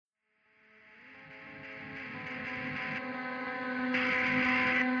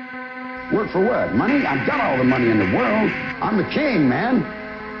Work for what? Money? I've got all the money in the world. I'm the king, man.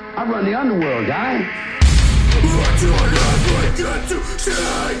 I run the underworld, guy. What do I ever get to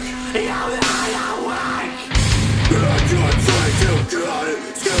say? How I awake? And you're trying to get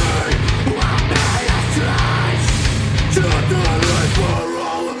escape. What made us trash? Should I live for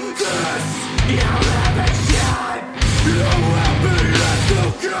all of this? You live in shame. You happiness to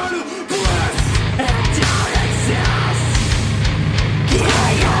get a bliss. And don't exist.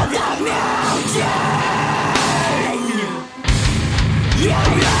 King of the mountain. You're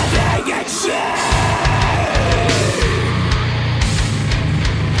living in shame.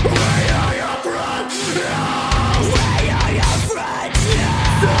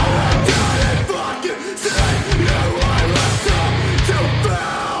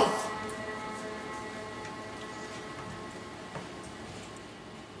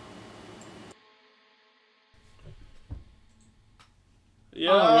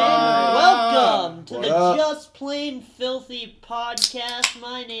 Welcome to the Just Plain Filthy podcast.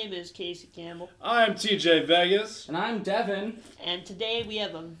 My name is Casey Campbell. I'm TJ Vegas. And I'm Devin. And today we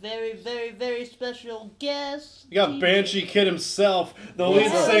have a very, very, very special guest. You got TJ. Banshee Kid himself, the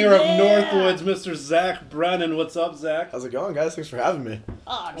lead singer of Northwoods, Mr. Zach Brennan. What's up, Zach? How's it going, guys? Thanks for having me.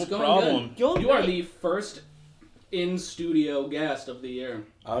 Oh, It's No going problem. good. Going You are great. the first in-studio guest of the year.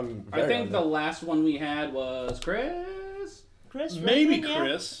 I'm I very think the honored. last one we had was Chris. Chris? Maybe Redman, yeah?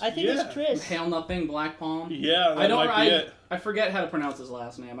 Chris. I think Yeah. it's Chris. Hail Nothing, Black Palm. Yeah, that might be it. I forget how to pronounce his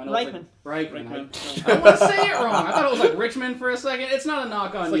last name. I know Reichman. It's like Reichman. Reichman. I want to say it wrong. I thought it was like Richmond for a second. It's not a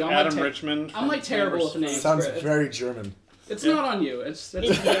knock on It's you. like Adam Richmond. I'm like terrible with names. Sounds Chris. very German. It's not on you. It's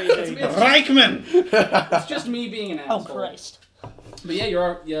It's very, very it's Reichman! it's just me being an Oh, asshole. Christ. But yeah,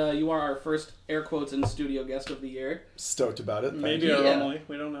 you are our first air quotes in studio guest of the year. Stoked about it. Maybe you. our Yeah. only.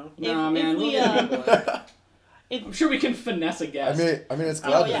 We don't know. Nah, If man. we, we'll get people. if- I'm sure we can finesse a guest. I mean, it's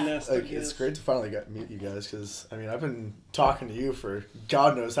glad yeah. that it's great to finally meet you guys because I've been talking to you for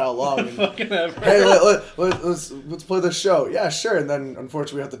God knows how long. And, Fucking ever. hey, let's play this show. Yeah, sure. And then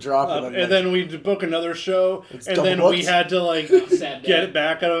unfortunately we have to drop And then we book another show, It's and double then booked. we had to like Sad get day. it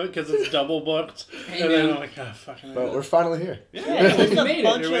back out of it because it's double booked. Hey, and then man. I'm like, oh, fucking. but we're finally here. Yeah, it's just a made it.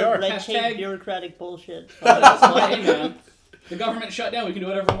 bunch Here we of are. red tape Hashtag- bureaucratic bullshit. Hey, man. The government shut down. We can do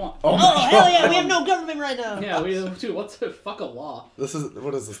whatever we want. Oh, hell yeah, we have no government right now. Yeah, we do too. What's the fuck a law?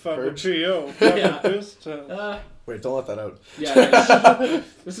 What is this? Fuck Purge? with PO. Yeah. Just, Wait, don't let that out. Yeah.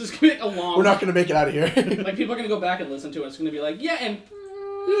 This is gonna be a long. We're not gonna make it out of here. Like people are gonna go back and listen to it. It's gonna be like and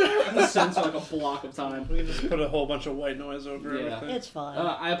the censor like a block of time. we can just put a whole bunch of white noise over Yeah. everything. It's fine.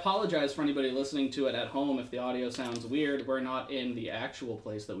 I apologize for anybody listening to it at home if the audio sounds weird. We're not in the actual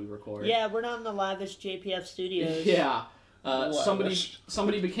place that we record. Yeah, we're not in the lavish JPF studios. Yeah. Lavish.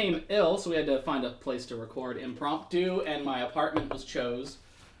 Somebody became ill, so we had to find a place to record impromptu, and my apartment was chose.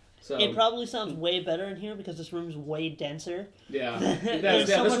 So It probably sounds way better in here because this room's way denser. yeah, There's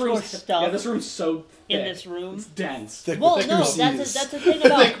so this much room's more stuff Yeah, this room's so thick. in this room. It's dense. Thick Well, with no, C's. that's the thing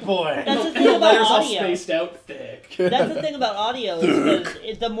about Thick boy. that's the And thing the about letters all audio. spaced out thick. That's the thing about audio is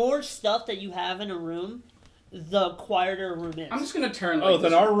because the more stuff that you have in a room, the quieter a room is. I'm just gonna turn. Oh, Like,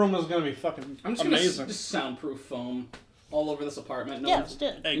 then this, our room is gonna be fucking I'm just gonna amazing. just soundproof foam all over this apartment. No yeah, one- it's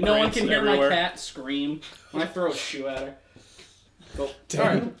good. Egg No one grates can hear everywhere. my cat scream when I throw a shoe at her. Go. Damn.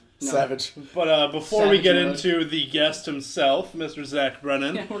 Alright. No. Savage. But before we Savage get mode. into the guest himself, Mr. Zach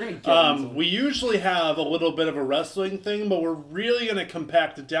Brennan, Yeah, we're gonna get into it. we usually have a little bit of a wrestling thing, but we're really going to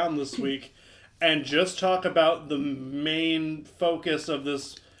compact it down this week and just talk about the main focus of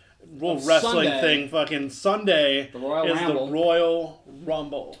this wrestling Sunday. thing. Fucking Sunday The Royal is Rumble. the Royal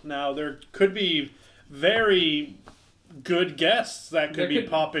Rumble. Now, there could be very good guests that could be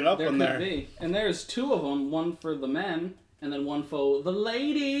popping up in there. Be. And there's two of them, one for the men, and then one for the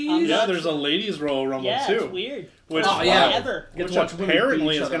ladies. Yeah, there's a ladies' Royal Rumble Yeah, too. it's weird. Which, Oh, yeah. Ever. Get which to watch women apparently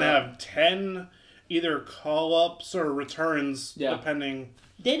beat each is going to other up. have 10 either call-ups or returns, Yeah. depending.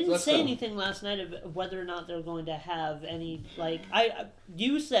 They didn't That's say the- anything last night of whether or not they're going to have any, like,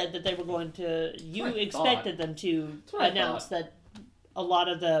 you said that they were going to, you That's what I expected them to what I announce that a lot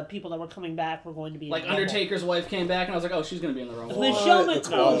of the people that were coming back were going to be in Like the Rumble. Undertaker's wife came back, and I was like, oh, she's gonna be in the Rumble. Michelle That's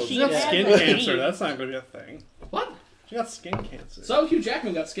McCool, wild. she She got had skin her cancer. name. That's not going to be a thing. What? She got skin cancer. So Hugh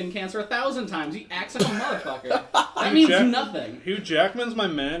Jackman got skin cancer 1,000 times. He acts like a motherfucker. That means Jack- nothing. Hugh Jackman's my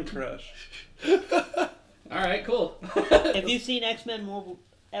man crush. All right, cool. If you've seen X-Men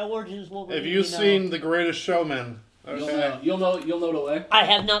Origins Wolverine, Have you you know. seen The Greatest Showman? Okay. You'll know the way. I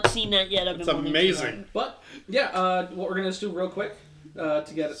have not seen that yet. I've been It's wanting to. amazing. But yeah, what we're gonna just do real quick to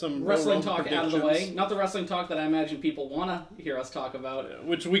get Some wrestling Royal talk Rumble out of the way. predictions. Not the wrestling talk that I imagine people want to hear us talk about.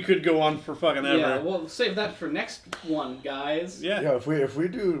 Which we could go on for fucking ever. Yeah, we'll save that for next one, guys. Yeah. Yeah, if we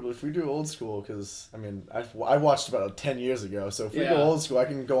do old school, because I mean I watched about 10 years ago, so if we go Yeah. old school, I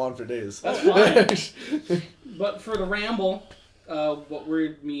can go on for days. That's fine. But for the ramble, what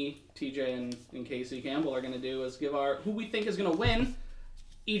me, TJ, and Casey Campbell are gonna do is give our who we think is gonna win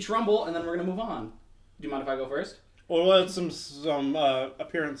each rumble, and then we're gonna move on. Do you mind if I go first? Well, we'll have some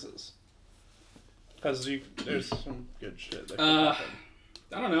appearances. Because there's some good shit that could happen.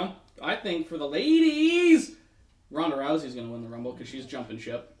 I don't know. I think for the ladies, Ronda Rousey's gonna win the rumble because she's jumping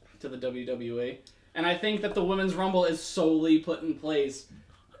ship to the WWE, and I think that the women's rumble is solely put in place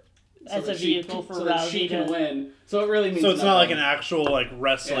As that a vehicle for so that she Rousey can to... win. So it really means So it's not like nothing. an actual like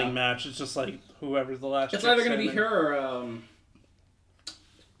wrestling Yeah. match. It's just like whoever's the last. It's chick either gonna be standing. her or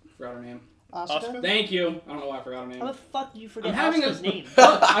forgot her name. Oscar? Thank you. I don't know why I forgot her name. How the fuck did you forget I'm having Oscar's a name?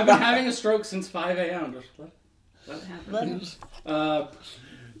 Look, I've been having a stroke since 5 a.m. Just let it happen. Let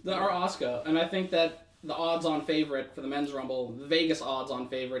him- Our Oscar, and I think that the odds-on favorite for the men's rumble, the Vegas odds-on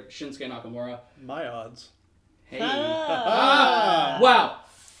favorite, Shinsuke Nakamura. My odds. Hey. Ah. Wow.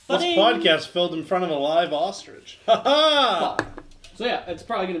 This Ba-ding. podcast filled in front of a live ostrich. Ha ha! So yeah, it's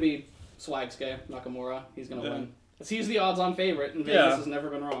probably going to be Swagsuke Nakamura. He's going to Yeah. win. He's the odds-on favorite, and Vegas Yeah. has never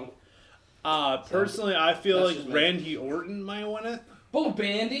been wrong. Personally, I feel That's like just me. Randy Orton might win it. Oh,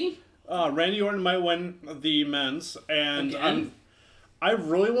 Bandy? Randy Orton might win the men's, and Again? I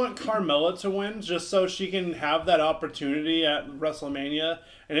really want Carmella to win just so she can have that opportunity at WrestleMania.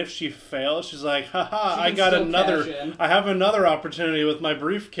 And if she fails, she's like, haha, She I can got still another. cash in. I have another opportunity with my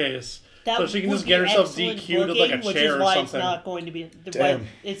briefcase. That So she can would just be get herself excellent DQ'd with, like, a booking, chair or which is why something. It's not going to be. Damn.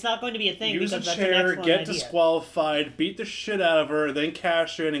 It's not going to be a thing Use a because that's an chair, excellent get idea. disqualified, beat the shit out of her, then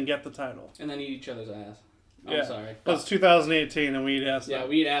cash in and get the title. And then eat each other's ass. I'm Yeah. sorry. Because 2018 and we'd ask Yeah,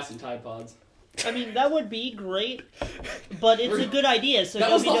 we eat ass in Tide Pods. I mean, that would be great, but it's a good idea. So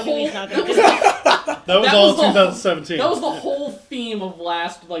That was the WWE's whole- not going to do that. That was That all was the- 2017. That was the whole theme of the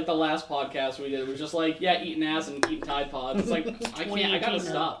last podcast we did. It was just like, yeah, eating ass and eating Tide Pods. It's like, I can't, I gotta 2018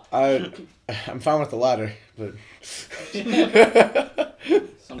 stop. I'm fine with the latter, but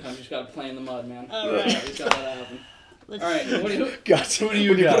Sometimes you just gotta play in the mud, man. All right. You just gotta let that happen. Let's Alright, see. what do you... God, Who do you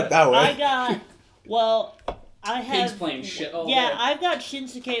when you got? put it that way. I got. Well, I have. Pigs playing shit all Yeah, day. I've got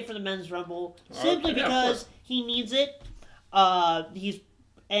Shinsuke for the men's rumble simply Okay. Yeah, of because he needs it.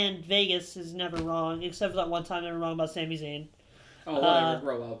 And Vegas is never wrong, except for that one time they were wrong about Sami Zayn. Oh, whatever,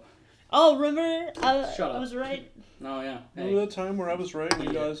 grow up. Oh, remember? Shut up. I was right. No, yeah. Remember Hey, that time where I was right and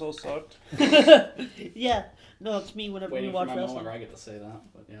you guys all sucked? Yeah. No, it's me whenever waiting we for watch my moment wrestling. where I get to say that,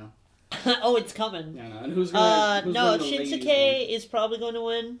 but yeah. Oh, it's coming. Yeah, no. And who's gonna... who's No, winning the ladies Shinsuke is probably going to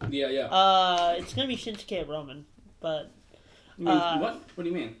win. one? Yeah, yeah. It's going to be Shinsuke Roman, but You mean, what? What do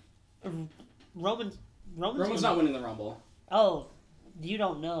you mean? Roman's Roman's not winning the Rumble. Oh, you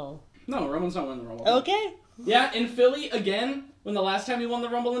don't know. No, Roman's not winning the Rumble. Okay. Yeah, in Philly, again, when the last time he won the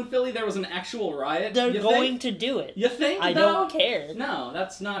Rumble in Philly, there was an actual riot. They're You going think? to do it. You think, I though? don't care. No,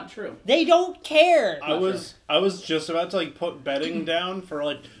 that's not true. They don't care. I was just about to like put betting down for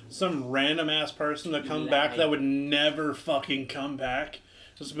like some random ass person to come back that would never fucking come back.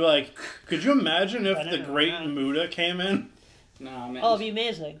 Just be like, could you imagine if the great Muda came in? No, man. Oh, it'd be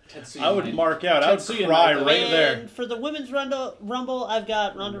amazing. Tetsuya I would might- mark out. I would Tetsuya cry might- right And there. for the women's Rumble, I've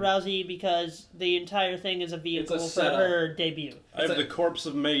got Ronda Rousey because the entire thing is a vehicle for setup. her debut. I have It's the corpse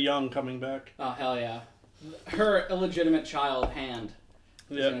of Mae Young coming back. Oh, hell yeah. Her illegitimate child hand.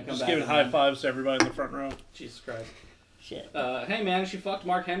 Yeah, gonna come just back giving in high there. fives to everybody in the front row. Jesus Christ. Shit. Hey, man, she fucked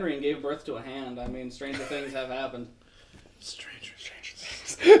Mark Henry and gave birth to a hand. I mean, stranger things have happened. Stranger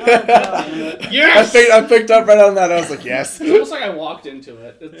things. Oh, God. Yes! I picked up right on that. I was like, yes. It's almost like I walked into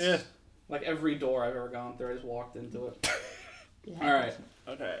it. It's Yeah. like every door I've ever gone through, I just walked into it. Yeah. All right.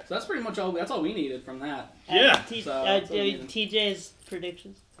 Okay. So that's pretty much all. That's all we needed from that. Yeah. So, that's amazing. TJ's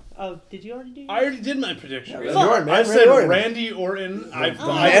predictions. Oh, did you already do yours? I already did my prediction. Randy Orton, man. I Randy said Orton. Randy Orton. I man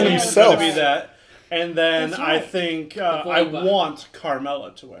believe it's himself. going to be that. And then That's I right. think The I void button. want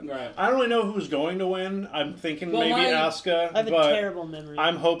Carmella to win. Right. I don't really know who's going to win. I'm thinking Well, maybe my- Asuka, I have a but terrible memory.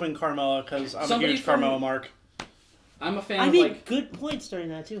 I'm hoping Carmella because I'm Somebody a huge from- Carmella mark. I'm a fan I of, made like, good points during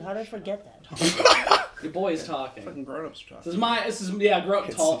that too. How did I forget that? your boy's talking. Fucking grown-ups talk. This is yeah, grow up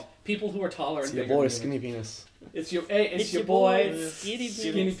It's- tall. People who are taller It's and your bigger boy, than skinny you. penis. It's your boy, Skinny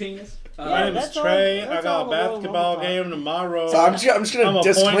skinny penis. penis. My name's that's all- Trey. I that's got all a the Royal basketball Rumble game tomorrow. So I'm just I'm gonna a point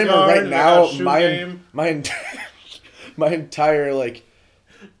disclaimer guard right and I now. got a shoe My game. my entire like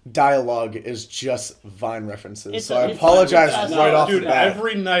dialogue is just Vine references. It's so a- I it's apologize a- right off Dude, the bat.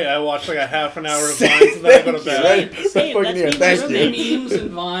 every night I watch like a half an hour of Vines and then I go to bed. Same, Fucking that's yeah, me thank too. you. Memes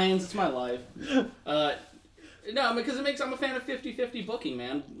and vines, it's my life. No, because I'm a fan of 50-50 booking,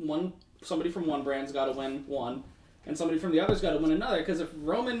 man. Somebody from one brand's got to win one, and somebody from the other's got to win another. Because if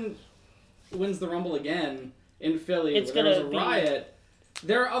Roman wins the Rumble again in Philly, It's where there's a gonna be- riot,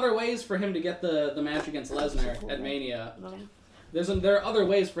 there are other ways for him to get the match against Lesnar at Mania. There are other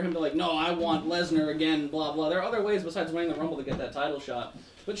ways for him to no, I want Lesnar again, blah blah. There are other ways besides winning the Rumble to get that title shot.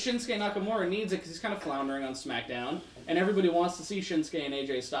 But Shinsuke Nakamura needs it because he's kind of floundering on SmackDown, and everybody wants to see Shinsuke and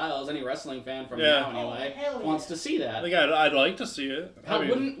AJ Styles. Any wrestling fan from now anyway wants to see that. Like I'd like to see it.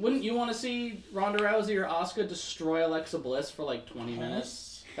 Wouldn't you want to see Ronda Rousey or Asuka destroy Alexa Bliss for 20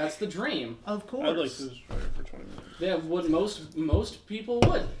 minutes? That's the dream. Of course. I'd like to destroy it for 20 minutes. Yeah, would most people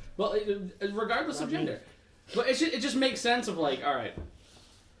would. Well, regardless of gender. But it just makes sense of all right,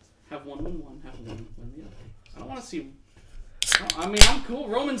 have one win one, have one win the other. I don't want to see. I mean, I'm cool.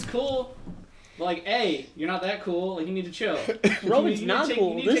 Roman's cool. But A, you're not that cool. You need to chill. Roman's You need to not take- cool.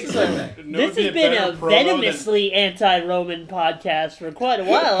 you need to This take is a step a back. No, this it'd has be a been a better promo than- venomously anti-Roman podcast for quite a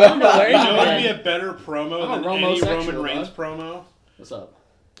while. I don't know where You it's know what would be been. a better promo I'm a than any Romosexual, Roman Reigns bud. promo? What's up?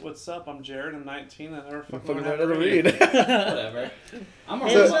 What's up? I'm Jared. I'm 19. I never fucking Fucking learned how learn how to to read. read. Whatever. I'm a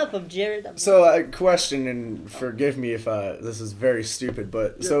Hey, what's Romo- up? I'm Jared. So, a question, and forgive me if this is very stupid,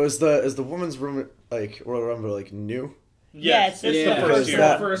 but so is the women's room Royal Rumble new? Yes, it's Yeah, the first first year.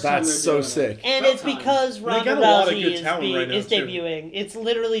 one. First time That's they're so doing it. sick. And About it's time. because Ronda got a lot of Rousey good talent right now, is too. debuting. It's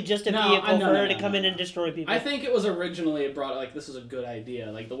literally just a No, vehicle no, for no, her to no, come no, in no. and destroy people. I think it was originally brought this is a good idea.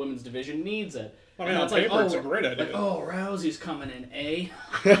 The women's division needs it. I mean, And on it's paper, it's a great idea. Rousey's coming in, eh?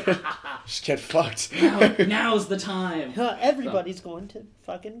 Just get fucked. Now's the time. Everybody's going to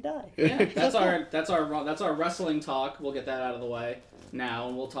fucking die. Yeah, that's our wrestling talk. We'll get that out of the way now,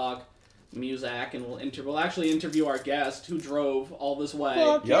 and we'll talk Muzak, and we'll actually interview our guest who drove all this way.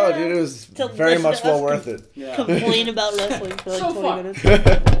 Fuck Yo, yeah. dude, it was To very listen much to well us worth it. Yeah, Complain about wrestling for So 20 far. minutes.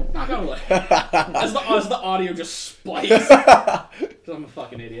 Knock on wood. As the audio just spikes, 'cause I'm a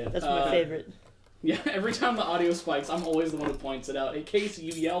fucking idiot. That's my favorite. Yeah, every time the audio spikes, I'm always the one who points it out. Hey, Casey,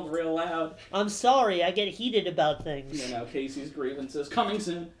 you yelled real loud. I'm sorry, I get heated about things. You know, Casey's grievances coming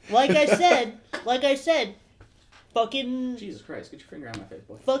soon. Like I said, fucking Jesus Christ, get your finger out of my face,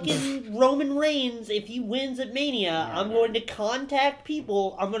 boy. fucking Roman Reigns, if he wins at Mania, I'm going to contact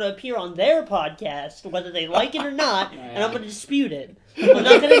people. I'm going to appear on their podcast, whether they like it or not, and I'm going to dispute it. I'm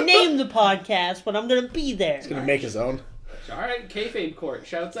not going to name the podcast, but I'm going to be there. He's gonna make his own. All right, Kayfabe Court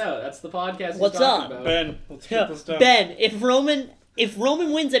shouts out. That's the podcast. What's he's talking up? about. Ben, let's get this done. Ben, if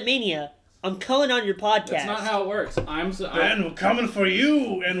Roman wins at Mania, I'm coming on your podcast. That's not how it works. Ben, we're coming for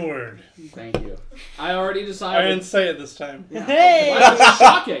you, N-word. Thank you. I already I decided. didn't say it this time. Hey! Wow, this is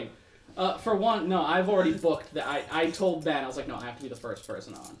shocking. For one, no, I've already booked that. I told Ben, I was like, no, I have to be the first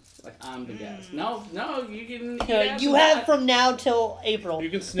person on. I'm the guest. No, you can. You have from now till April. You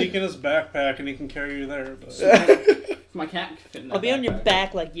can sneak in his backpack and he can carry you there. But My cat can fit in that I'll be on your backpack.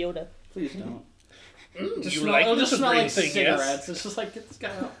 back like Yoda. Please don't. you It'll just smell like thing, cigarettes. yes? It's just like, get this guy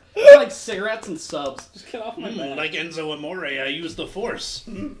out. It's like cigarettes and subs. Just get off my back. Like Enzo Amore, I use the Force.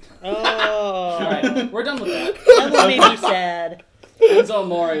 Oh. Alright, we're done with that. That one made me sad. Enzo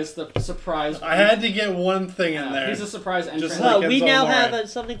Amore is the surprise. I had to get one thing in there. He's a surprise entrant. Just Well, like we Enzo now Amore. have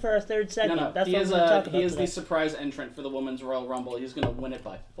something for our third segment. That's he what is we're going to talk about he is today. the surprise entrant for the Women's Royal Rumble. He's going to win it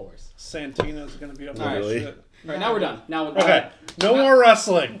by force. Santina's gonna be up there. Really? Shit. All right, now we're done. Now we're Okay, no more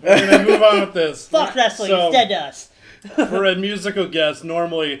wrestling. We're gonna move on with this. Fuck wrestling, So- it's dead to us. For a musical guest,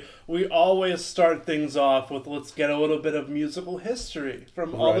 normally we always start things off with let's get a little bit of musical history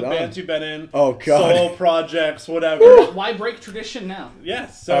from all Right the on. bands you've been in. Oh, God. Solo projects, whatever. Why break tradition now?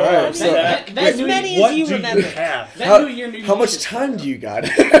 Yes. So All right, that- so- That As new- many what as you do remember. you have? That New Year, New How You much shit. time do you got?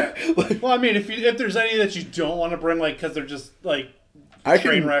 Well, I mean, if there's any that you don't want to bring, like, because they're just like I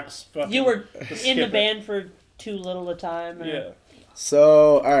train can. wrecks. fucking You were skip in the it. band for too little a time. Or... Yeah.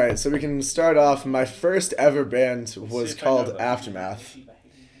 So, all right. So we can start off. My first ever band was See if I know called that. Aftermath.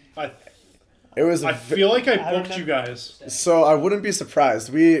 I It was. I feel like I I booked you guys. So I wouldn't be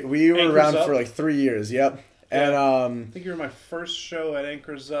surprised. We were Anchors around Up? for like 3 years. Yep. I And think you were my first show at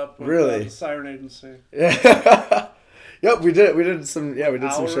Anchors Up with Really? the Siren Agency. yep, we did some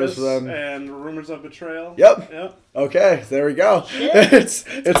some shows for them. And Rumors of Betrayal. Yep. Yep. Okay, there we go. Shit. it's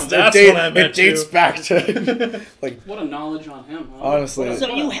That's it, when I met it dates you. back to What a knowledge on him, huh? Honestly. What a- So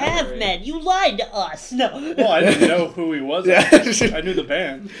what you a have memory. met. You lied to us. No. Well, I didn't know who he was. Yeah. I knew the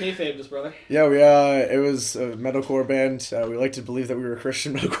band. Kayfabe this, brother. Yeah, it was a metalcore band. We like to believe that we were a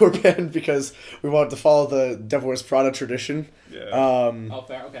Christian metalcore band because we wanted to follow the Devil Wears Prada tradition. Yeah. Oh,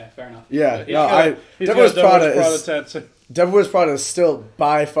 fair. Okay, fair enough. Yeah, He's no, got- he's Devil Wears got Devil Prada Wears is tattoo. Devil Wears Prada is still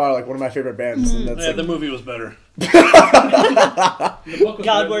by far like one of my favorite bands. And that's Yeah, the movie was better. The book was better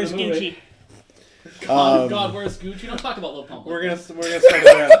God than wears the movie. Gucci. God wears Gucci. Don't talk about Lil Pump. We're gonna start with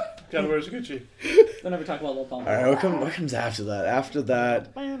that. God wears Gucci. Don't ever talk about Lil Pump. all right. What comes after that? After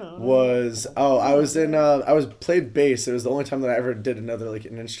that was I was played bass. It was the only time that I ever did another like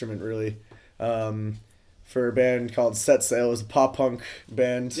an instrument really. For a band called Set Sail. It was a pop punk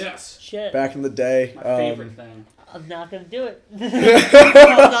band. Yes. Shit. Back in the day. My favorite thing. I'm not gonna do it. I'm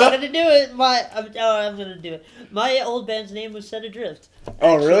not gonna do it. I'm gonna do it. My old band's name was Set Adrift.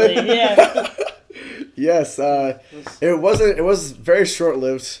 Oh really? Actually, yeah. Yes. It was very short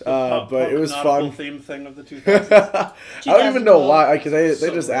lived. But it was fun. Theme thing of the 2000s. I don't even know 2012. why, because they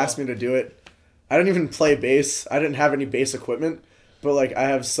So just cool. asked me to do it. I didn't even play bass. I didn't have any bass equipment, but like I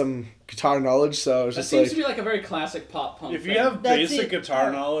have some guitar knowledge, so I was That just seems like to be like a very classic pop punk. If you thing. have That's basic it. guitar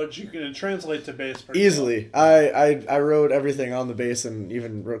knowledge, you can translate to bass pretty easily. I wrote everything on the bass and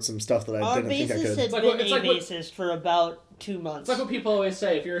even wrote some stuff that I Our didn't think I bassist could. had like been what- it's a like what- bassist for about 2 months. It's like what people always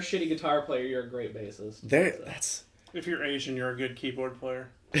say: if you're a shitty guitar player, you're a great bassist. That's well. If you're Asian, you're a good keyboard player.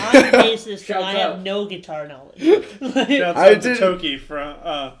 I'm a bassist and Shouts I have out. no guitar knowledge. Shouts I out to didn't- Toki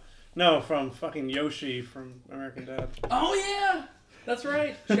from fucking Yoshi from American Dad. Oh yeah, that's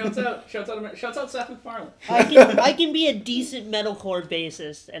right. Shouts out Seth MacFarlane. I can be a decent metalcore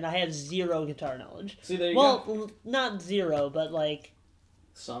bassist and I have zero guitar knowledge. See, there you Well, not zero, but like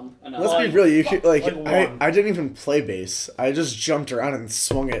Some. let's Enough. be real. You could like one. I didn't even play bass. I just jumped around and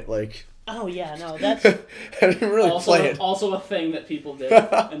swung it like oh yeah, no, that's I didn't really play it. Also a thing that people did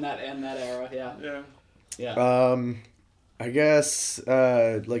in that era. Yeah. Yeah. Yeah. I guess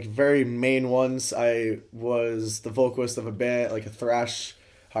like very main ones. I was the vocalist of a band, like a thrash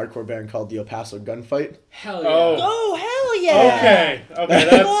hardcore band called the El Paso Gunfight. Hell yeah. Oh. oh hell yeah. Okay. Fuck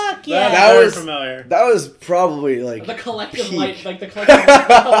That's yeah. That very was- familiar. That was probably like The collective peak. light, like the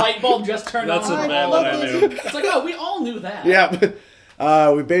light bulb just turned That's on. a I bad love one I this. knew. It's like, oh, we all knew that. Yeah,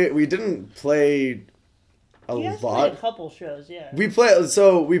 we didn't play a You guys played lot. a couple shows, yeah. We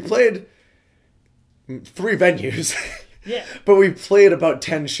played 3 venues, Yeah. but we played about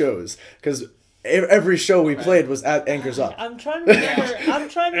 10 shows because every show we played was at Anchors Up. I'm trying to remember. I'm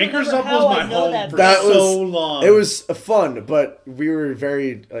trying to Anchors remember Up was how my I know home that. for That was- so long. It was fun, but we were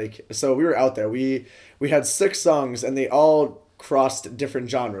very we were out there. We had 6 songs and they all crossed different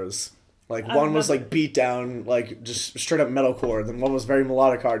genres. Like I one was remember- like beat down, like just straight up metalcore. Then one was very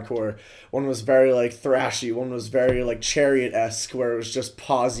melodic hardcore. One was very like thrashy. One was very like Chariot-esque, where it was just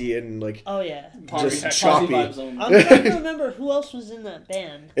pausey and like Oh yeah. just Posse choppy. vibes only. I'm trying to remember who else was in that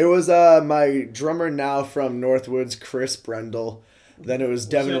band. It was my drummer now from Northwoods, Chris Brendel. Then it was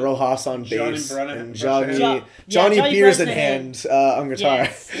Devin it Rojas on Johnny bass Brennan and versus Johnny Jo- yeah, Johnny Johnny Beers in Brennan. hand on guitar.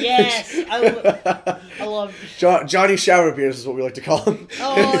 Yes. I love. Johnny Shower Beers is what we like to call him.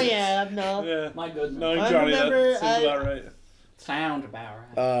 Oh yeah, no. Yeah. My goodness. Knowing I Johnny, remember that seems about right. Sound about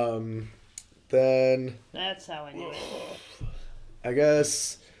right. Then That's how I knew it. I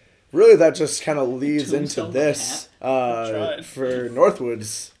guess really that just kind of leads into Tombstone this Tried. for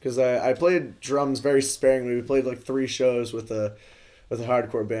Northwoods because I played drums very sparingly. We played like 3 shows with a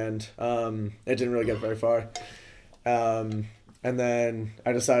hardcore band. It didn't really get very far. And then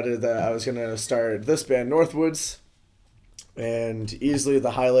I decided that I was gonna start this band, Northwoods, and easily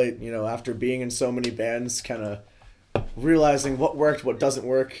the highlight, after being in so many bands, kind of realizing what worked, what doesn't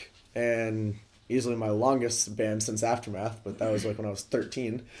work, and easily my longest band since Aftermath, but that was like when I was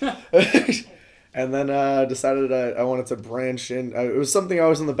 13. And then decided I wanted to branch in. It was something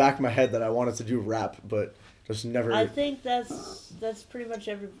always in the back of my head that I wanted to do rap, but just never. I think that's pretty much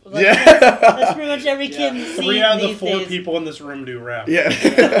every. Yeah. That's pretty much every kid in the scene 3 out of the these 4 days. people in this room do rap.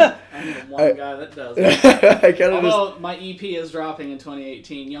 Yeah. I'm the one guy that does. I kind of just. Although my EP is dropping in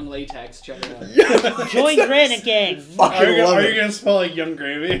 2018, Young Latex, check it out. Join Granite Gang. Fucking love Are it. you gonna spell like Young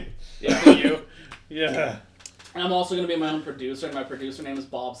Gravy? Yeah. You? Yeah. And I'm also gonna be my own producer, and my producer name is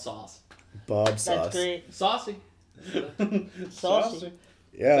Bob Sauce. Bob That's Sauce. great. Saucy. Saucy.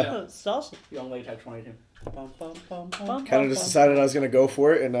 Yeah. Oh, saucy. Young Latex 22. Bum, bum, bum, bum. Kind of just decided I was gonna go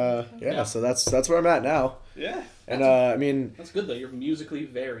for it, and yeah. So that's where I'm at now. Yeah. And I mean, That's good though. You're musically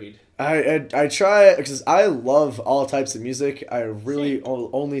varied. I try because I love all types of music. I really Same.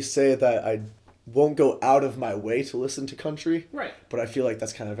 only say that I won't go out of my way to listen to country, Right. but I feel like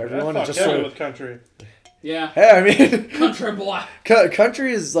that's kind of Yeah, everyone. fuck It just yeah, sort of, with country. Yeah. Hey, I mean, Country boy.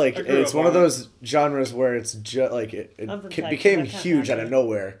 country is like I grew it's up one of on it. those genres where it's just like it I'm from Texas, became I can't huge out imagine. of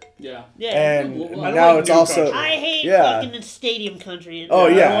nowhere, Yeah. Yeah. and Well, I now like it's new also country. I hate Yeah. fucking stadium country. Oh, I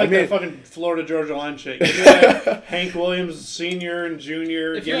yeah, don't like I mean- that fucking Florida Georgia Line shit. Give me that Hank Williams Senior and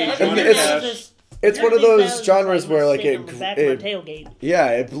Junior. If Give you're- me if Johnny you're- Cash. it's one of those genres where like on the back of my tailgate.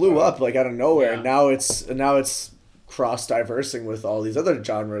 it blew up like out of nowhere, and Yeah. now it's cross diversing with all these other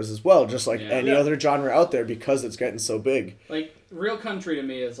genres as well, just like Yeah. any Yeah. other genre out there because it's getting so big. Like, real country to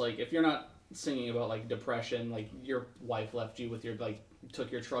me is like, if you're not singing about like depression, like your wife left you with your like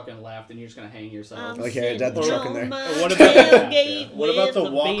took your truck and left, and you're just gonna hang yourself. Like, hey, Dad, the truck in there. What about- tailgate What about the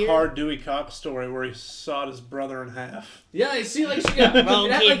with a Walk beer? Hard Dewey Cox story where he sawed his brother in half? Yeah, I see. Like, yeah, Wrong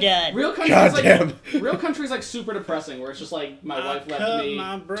that, kid like, died. real country is Goddamn. like real country is like super depressing, where it's just like my I wife cut left me,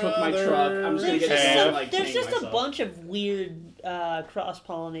 my took my truck. I'm just gonna There's get just, half. this some, like there's hang just a myself. bunch of weird cross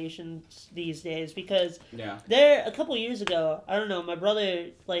pollinations these days because Yeah. there a couple years ago, I don't know, my brother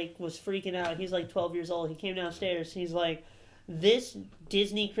like was freaking out. He's like 12 years old. He came downstairs. He's like, "This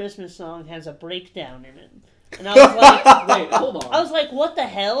Disney Christmas song has a breakdown in it," and I was like, Wait, hold on. I was like, "What the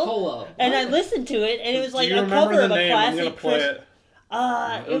hell?" Hold up. And I listened to it, and it was like Do you a remember cover the of a name? I'm gonna classic play Christmas. it.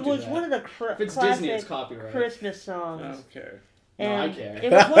 Don't It do was that. one of the If it's classic Disney, it's copyright. Christmas songs. Okay. No, I And care.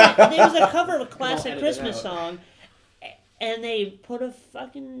 It was there was a cover of a classic edit it Christmas out. song, and they put a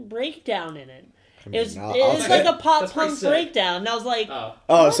fucking breakdown in it. I It was, mean, it was like a pop That's pretty punk sick. breakdown, and I was like, Oh.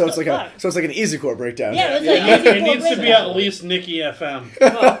 Oh, What so the it's like fuck? an easy core breakdown. yeah, it was Yeah. like Yeah. easy It for needs to be breakdown. at least Nicky FM.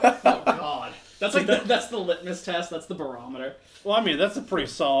 Oh God. That's like that's the litmus test. That's the barometer. Well, I mean, that's a pretty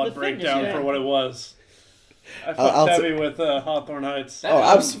solid The thing is, breakdown yeah. for what it was. I fucked I'll heavy with Hawthorne Heights. That Oh,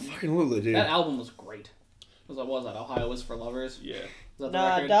 album- absolutely, dude. That album was great. What was that? Ohio is for Lovers. Yeah. Is that the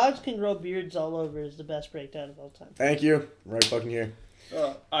Nah, record? Dogs Can Grow Beards All Over is the best breakdown of all time. Thank you. Right fucking here.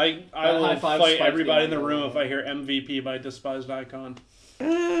 I High will five fight Spike everybody in the Lee. room if I hear MVP by Despised Icon.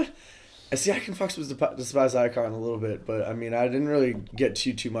 I see. I can fuck with Despised Icon a little bit, but I mean, I didn't really get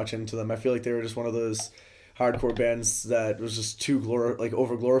too much into them. I feel like they were just one of those hardcore bands that was just too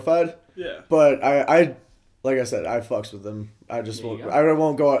over glorified. Yeah. But I like I said, I fucks with them. I just There you won't. go. I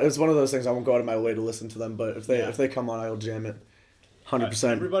won't go out. It's one of those things. I won't go out of my way to listen to them. But if Yeah. they come on, I'll jam it.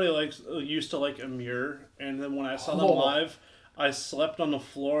 100%. Everybody used to like Amir, and then when I saw them Oh. live, I slept on the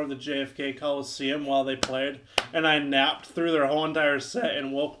floor of the JFK Coliseum while they played, and I napped through their whole entire set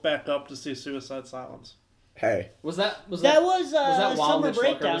and woke back up to see Suicide Silence. Hey. Was that That was while Summer Mitch Lucker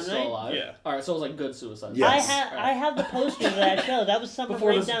Breakdown, was still right? alive? Yeah. All right, so it was like good Suicide. Yes. I have the poster of that show. That was Summer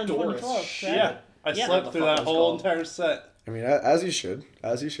Before this Breakdown Doris 2012. shit. Right? Yeah, I Yeah. slept What the through fuck that it was whole called. entire set. I mean, as you should.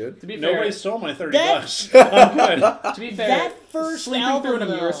 As you should. To be fair, Nobody stole my 30 That- bucks. I'm good. to be fair, That first sleeping album, through an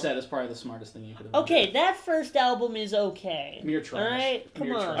Amir though. set is probably the smartest thing you could have done. Okay, that first album is okay. Mere trash. All right, come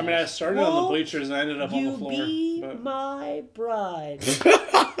Mere on. trash. I mean, I started on the Won't bleachers and I ended up on the You floor. be But my bride.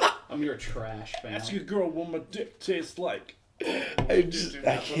 You're a trash fan. ask a girl what my dick tastes like. I can't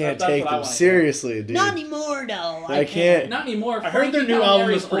that's take what I them wanna seriously, dude. Not anymore, though. I can't. Not anymore. I heard their Frankie new album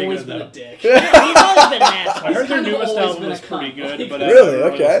Palmieri's is pretty always good, been though. a dick. Yeah, he's always been an asshole. I heard their kind of newest always album been was a pretty cunt. good, but Really? I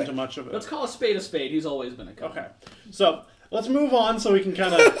haven't Okay. listened to much of it. Let's call a spade a spade. He's always been a cunt. Okay, so let's move on so we can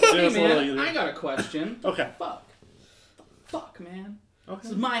kind of do Hey this a little man, easier. I got a question. Okay. Fuck, man. Okay.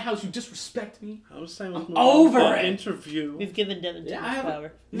 This is my house. You disrespect me. I was saying let's I'm move on over to the it. interview. We've given Devin too Yeah, I much haven't.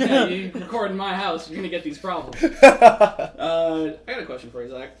 power. Yeah, you record in my house. You're gonna get these problems. I got a question for you,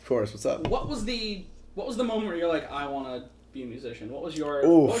 Zach. Of course. What's up? What was the moment where you're like, I want to be a musician? What was your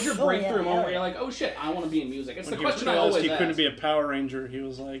Oof. breakthrough yeah, moment yeah. where you're like, oh shit, I want to be in music? It's When the he question I realized always he ask. couldn't be a Power Ranger, he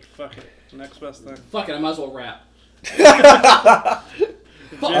was like, "Fuck it, next best thing." Fuck it, I might as well rap.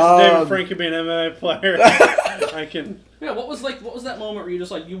 David Frank could be an MMA player. I can. Yeah, what was that moment where you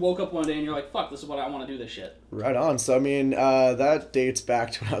just like you woke up one day and you're like, fuck, this is what I want to do this shit. Right on. So I mean, that dates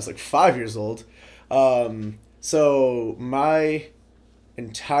back to when I was like 5 years old. So my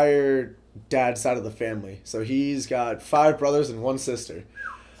entire dad's side of the family. So he's got 5 brothers and 1 sister.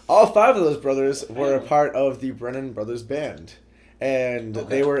 All 5 of those brothers were a part of the Brennan Brothers band, and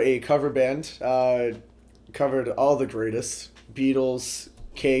they were a cover band. Covered all the greatest: Beatles,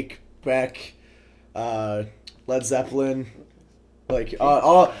 Cake, Beck, Led Zeppelin, like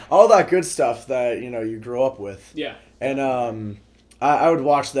all that good stuff that you grew up with. Yeah. And I would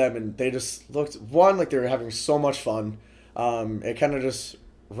watch them, and they just looked like they were having so much fun. It kind of just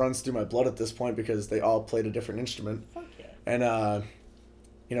runs through my blood at this point because they all played a different instrument, Fuck yeah.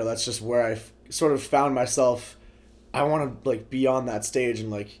 and that's just where I sort of found myself. I want to like be on that stage,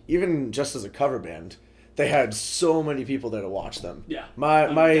 and like even just as a cover band, they had so many people there to watch them. Yeah.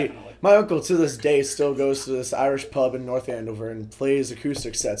 My uncle to this day still goes to this Irish pub in North Andover and plays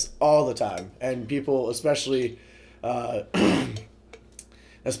acoustic sets all the time. And people, especially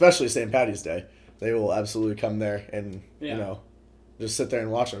St. Paddy's Day, they will absolutely come there and just sit there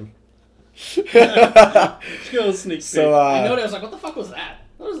and watch them. Go sneak peek. So I know it. I was like, what the fuck was that?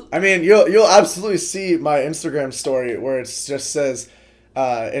 I mean, you'll absolutely see my Instagram story where it just says,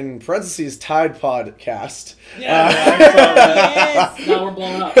 in parentheses, Tide Podcast. Yeah. Yes. Now we're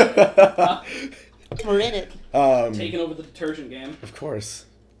blowing up. We're in it. Taking over the detergent game. Of course.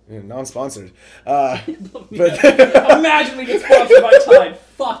 Non-sponsored. But imagine we get sponsored by Tide.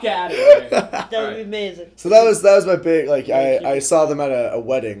 Fuck out of here. That would be amazing. So that was my big, like, I saw them at a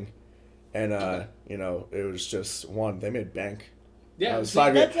wedding, and, it was just one. They made bank. Yeah. I was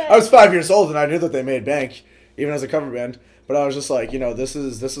 5 years old, and I knew that they made bank, even as a cover band. But I was just like, this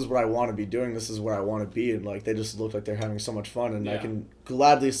is what I want to be doing. This is where I want to be. And, like, they just look like they're having so much fun. And I can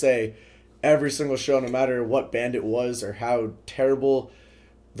gladly say every single show, no matter what band it was or how terrible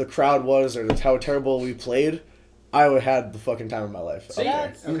the crowd was or how terrible we played, I had the fucking time of my life. See,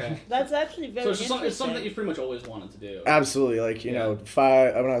 Okay. That's actually very interesting. It's something that you've pretty much always wanted to do. Absolutely. Like, when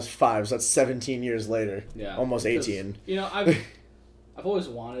I was 5, so that's 17 years later. Yeah. Almost 18. I've always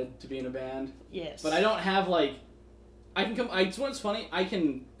wanted to be in a band. Yes. But I don't have, like... It's what's funny, I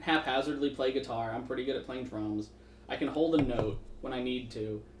can haphazardly play guitar. I'm pretty good at playing drums. I can hold a note when I need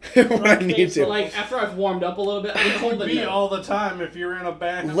to. When I need to. But, like, after I've warmed up a little bit, I can hold a Be note. all the time if you're in a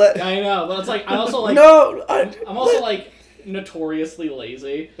band. I know, but it's like, I also, like... No! I'm also, like, notoriously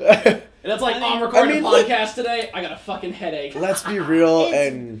lazy. And it's like, I'm recording a podcast today, I got a fucking headache. Let's be real,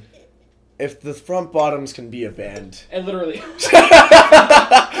 and if the front bottoms can be a band... And literally...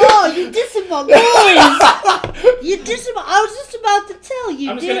 Oh, you dissing my boys! You dissing my... I was just about to tell you,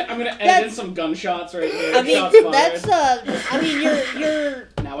 I'm gonna edit in some gunshots right here. I mean, Shots fired. that's, your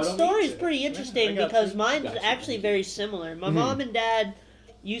Now I don't story need is to. pretty interesting I got because you. mine's Got you. actually very similar. My mom and dad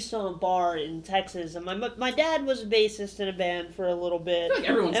used to own a bar in Texas, and my dad was a bassist in a band for a little bit. I feel like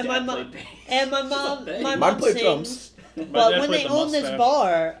everyone's and dad my played bass. And my It's just a mom, thing. my Mine mom played sings. drums. But dad when played they the owned this mustache.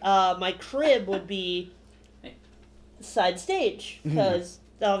 bar, my crib would be side stage because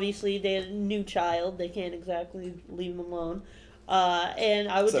obviously they had a new child. They can't exactly leave him alone. And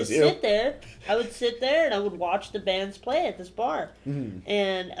I would Says just you. sit there. I would sit there and I would watch the bands play at this bar.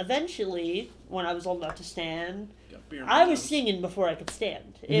 And eventually, when I was old enough to stand, Got beer in I my was nose. singing before I could stand.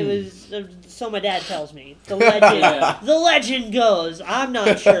 It was so my dad tells me. The legend, Yeah. the legend goes. I'm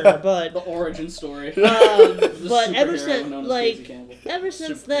not sure, but The origin story. but ever superhero since known as like Casey Campbell. ever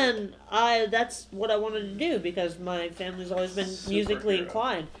since then, that's what I wanted to do because my family's always been musically Superhero.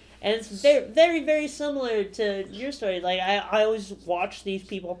 inclined. And it's very, very, very similar to your story. Like, I always watch these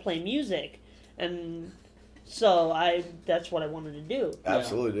people play music, and so that's what I wanted to do.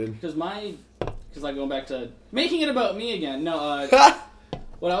 Absolutely, dude. Because like going back to making it about me again. No,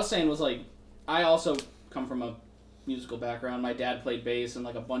 what I was saying was like, I also come from a musical background. My dad played bass in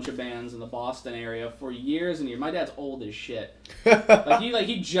like a bunch of bands in the Boston area for years and years. My dad's old as shit.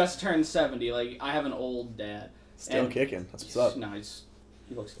 He just turned 70. Like, I have an old dad. Still And- kicking. That's what's up. No,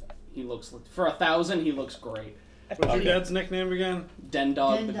 he looks for 1,000. He looks great. What's your dad's nickname again? Den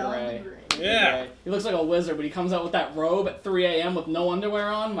Dog the Dog Gray. the Gray. Yeah. Gray. He looks like a wizard, but he comes out with that robe at 3 a.m. with no underwear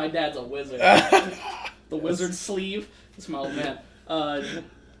on. My dad's a wizard. The wizard sleeve. That's my old man.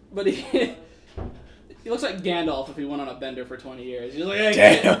 But he looks like Gandalf if he went on a bender for 20 years. He's like, hey,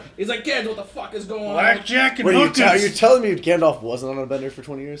 Damn. kid. He's like, kids, what the fuck is going on? Blackjack and Wait, are hookers. you telling me Gandalf wasn't on a bender for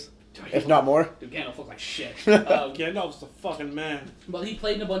 20 years? If not more? Dude, Gandalf looked like shit. Gandalf's the fucking man. But he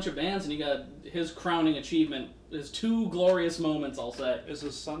played in a bunch of bands, and he got his crowning achievement, his 2 glorious moments, I'll say. Is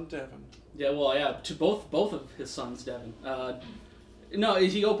his son Devin? Yeah, well, yeah, to both of his sons, Devin. No,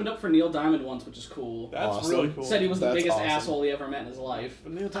 he opened up for Neil Diamond once, which is cool. That's Awesome. really cool. Said he was the That's biggest awesome. asshole he ever met in his life.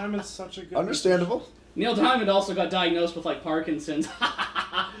 But Neil Diamond's such a good. Understandable. Neil Diamond also got diagnosed with like Parkinson's.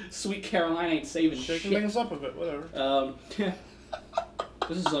 Sweet Caroline ain't saving Shaking shit. things up a bit, whatever.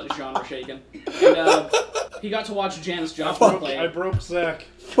 This is genre shaking. And he got to watch Janis Joplin play. I broke Zach.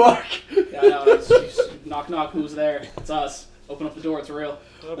 Fuck. Yeah, I know. It's knock knock. Who's there? It's us. Open up the door. It's real.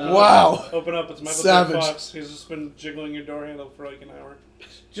 Wow. Open up. It's Michael J. Savage. Fox. He's just been jiggling your door handle for like an hour.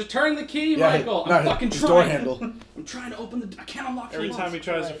 Just turn the key, Yeah, Michael. no, I'm fucking his trying. door handle. I'm trying to open the. I can't unlock Every the time he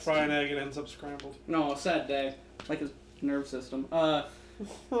tries to Christ. fry an egg, it ends up scrambled. No, sad day. Like his nerve system.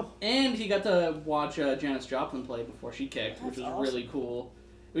 And he got to watch Janis Joplin play before she kicked, which was That's awesome. really cool.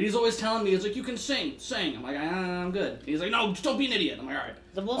 But he's always telling me, he's like, you can sing. I'm like, I'm good. He's like, no, just don't be an idiot. I'm like, all right.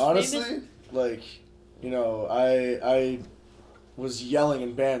 The most Honestly, famous. like, I was yelling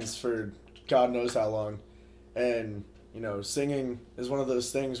in bands for God knows how long. And, singing is one of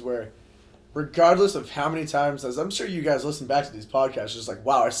those things where, regardless of how many times, as I'm sure you guys listen back to these podcasts, just like,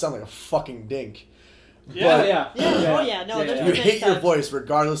 wow, I sound like a fucking dink. Yeah. But Yeah. Oh yeah. No. There's you been hate your times- voice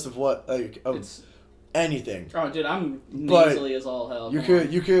regardless of what, anything. Oh, dude, I'm But nasally as all hell. You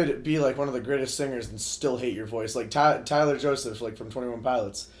could be like one of the greatest singers and still hate your voice. Like Tyler Joseph, like from 21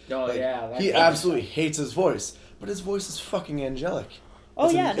 Pilots. Oh, Like, yeah. he absolutely hates his voice, but his voice is fucking angelic. Oh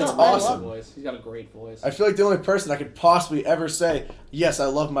It's yeah. an- No. it's I awesome. love- Voice. He's got a great voice. I feel like the only person I could possibly ever say, yes, I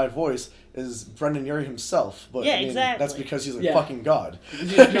love my voice, is Brennan Urie himself. But Yeah, I mean, exactly. that's because he's a Yeah. fucking god.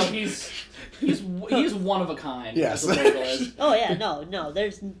 He's one of a kind. Yes. That's what Virgil is. Oh yeah. No.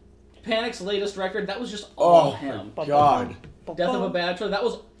 There's. Panic's latest record, that was just all Oh, him. my God. Death of a Bachelor, that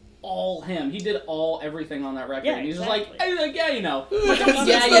was all him. He did everything on that record. Yeah, and he's exactly. just like, yeah, you know. I'm like, don't It's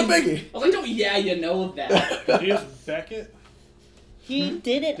yeah, no you. biggie. I was like, don't yeah, you know that. Did he just Beckett? He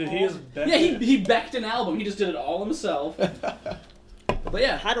did it. Did all. he just Beckett? Yeah, he backed an album. He just did it all himself. But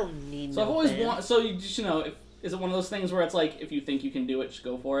yeah. I don't need. So I've no always band. wanted. So you just is it one of those things where it's like if you think you can do it, just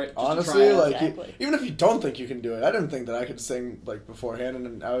go for it. Just to Honestly, try it. like Exactly. even if you don't think you can do it, I didn't think that I could sing like beforehand,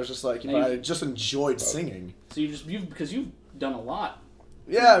 and I was just like, And you- I just enjoyed singing. So because you've done a lot.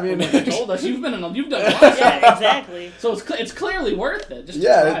 Yeah, I mean, You told us you've done a lot. Yeah. Exactly. So it's clearly worth it. Just to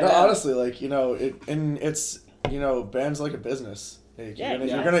yeah, try it out. honestly, like it's band's like a business. Like, Yeah,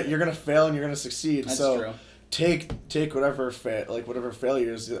 you're gonna fail and you're gonna succeed. That's so true. take whatever whatever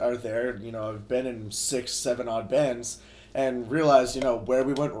failures are there. I've been in 6-7 odd bands and realized where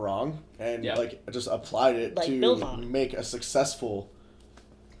we went wrong and Yeah. just applied it Like, build to on it. make a successful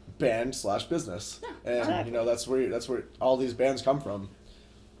band/business. And exactly. that's where all these bands come from.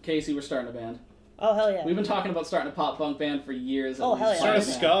 Casey, we're starting a band. Oh hell yeah. We've been talking about starting a pop punk band for years. Oh, hell yeah. Start a Yeah.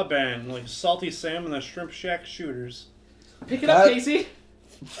 ska band, like Salty Sam and the Shrimp Shack Shooters. Pick it up, That- Casey.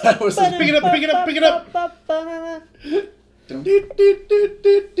 That was Pick it up, pick it up, pick it up! Don't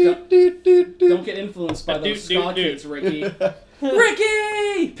get influenced by those ska kids, Ricky.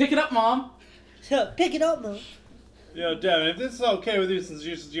 Ricky! Pick it up, Mom. Pick it up, man. Yo, Devin, if this is okay with you since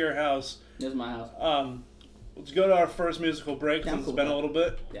this is your house, This is my house. let's go to our first musical break Yeah, I'm since cool it's been a with little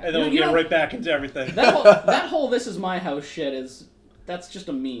bit, Yeah. and then we'll You get know- right back into everything. That whole "This Is My House" shit that's just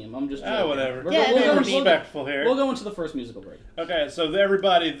a meme. I'm just joking. Whatever. We're Yeah, go- no, we'll, we're go, respectful here. we'll go into the first musical break. Okay, so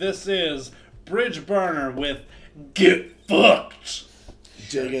everybody, this is Bridge Burner with Get Fucked.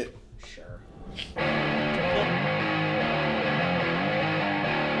 Dig it. Sure.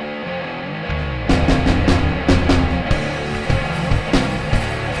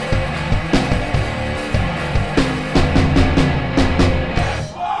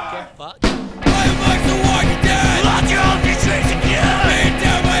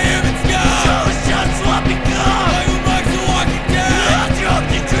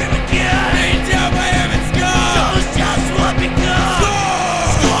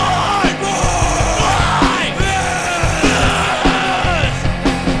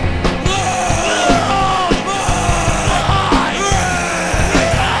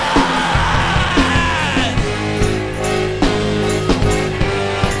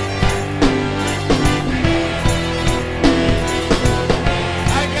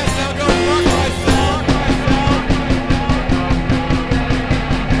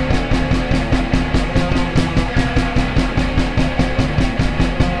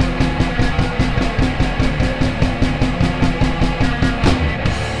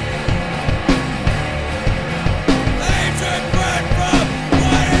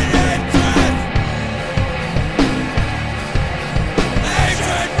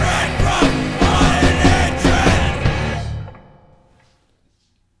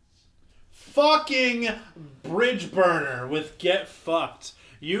 Fucking Bridge Burner with Get Fucked.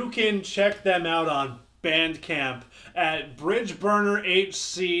 You can check them out on Bandcamp at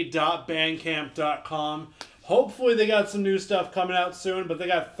bridgeburnerhc.bandcamp.com. Hopefully they got some new stuff coming out soon, but they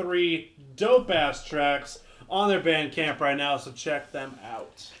got 3 dope-ass tracks on their Bandcamp right now, so check them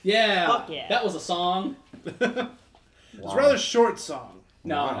out. Yeah. Fuck yeah. That was a song. It's a rather short song.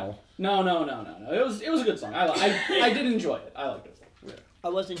 No. Wow. No. It was a good song. I did enjoy it. I liked it. I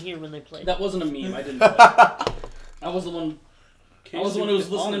wasn't here when they played. That wasn't a meme. I didn't know it. I was the one who was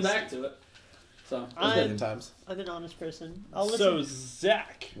listening Honest. back to it. So Million times. I'm an honest person. I'll listen. So,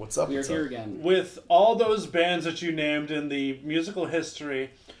 Zach, What's up? we are what's here up? again. with all those bands that you named in the musical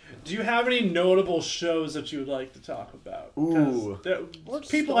history, do you have any notable shows that you would like to talk about? 'Cause Ooh. Or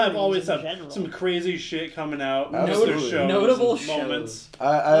people have stories always in had general. some crazy shit coming out. Absolutely. Shows Notable and moments.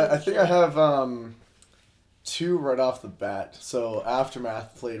 I think I have 2 right off the bat. So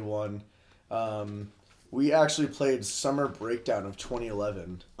Aftermath played one. we actually played Summer Breakdown of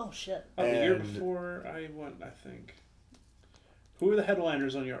 2011. Oh shit. Oh, the year And- before I went, I think. Who were the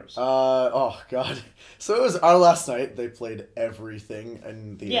headliners on yours? Oh god. So it was our last night. They played everything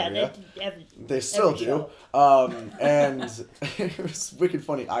in the Yeah, area. they They still every do. show. And it was wicked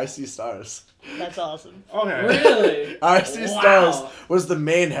funny. I See Stars. That's awesome. Okay. Really? I See Wow. Stars was the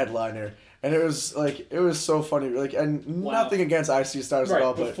main headliner. And it was so funny. Like, and Wow. nothing against I See Stars Right, at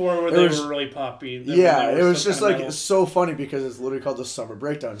all, but before it they was- were really poppy. yeah, They it were was some just kind of like metal. so funny because it's literally called the Summer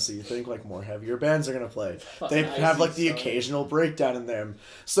Breakdown. So you think like more heavier bands are gonna play. They Fucking have I like See the Stars. occasional breakdown in them.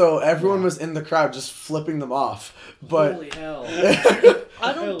 So everyone was in the crowd just flipping them off. But Holy hell.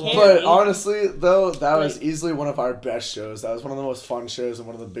 I don't care. but dude. honestly though, that was Like- easily one of our best shows. That was one of the most fun shows and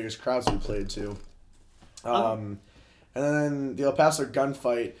one of the biggest crowds we played to. And then the El Paso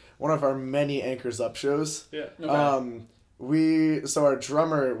Gunfight, one of our many Anchors Up shows. Yeah. Okay. So our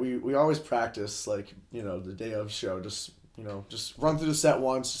drummer, we always practice like, the day of show, just run through the set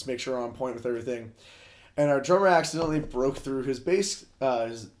once, just make sure we're on point with everything. And our drummer accidentally broke through his bass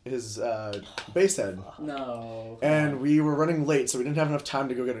bass head. No. And we were running late, so we didn't have enough time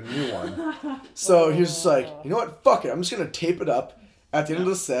to go get a new one. So he was just like, you know what, fuck it, I'm just gonna tape it up at the end of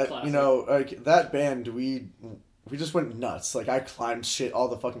the set. Classic. Like that band, we just went nuts. Like I climbed shit all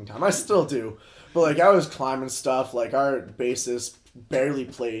the fucking time. I still do. But like I was climbing stuff. Like our bassist barely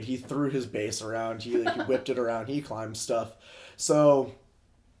played. He threw his bass around. He whipped it around. He climbed stuff. So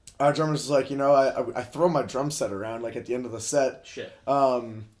our drummer's like, I throw my drum set around like at the end of the set. Shit.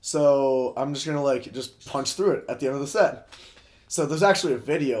 So I'm just gonna just punch through it at the end of the set. So there's actually a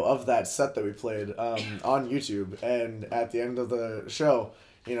video of that set that we played on YouTube, and at the end of the show,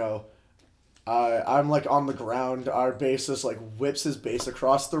 I'm like on the ground. Our bassist like whips his bass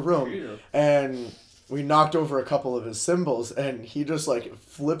across the room, Yeah. and we knocked over a couple of his cymbals, and he just like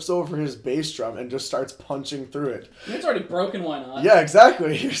flips over his bass drum and just starts punching through it. It's already broken, why not? Yeah,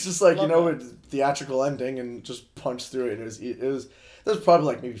 exactly. He was just like, Love with theatrical ending and just punched through it. And it was there's probably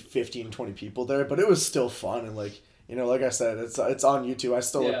like maybe 15, 20 people there, but it was still fun. And like, like I said, it's on YouTube. I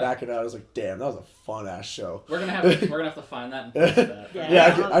still look Yeah. back at it. I was like, damn, that was a fun ass show. We're gonna have to find that and post that.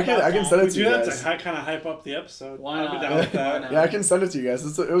 Yeah. I can send it We to do you that guys. to kind of hype up the episode. Why I'd be not? down with Why that. not? Yeah, I can send it to you guys.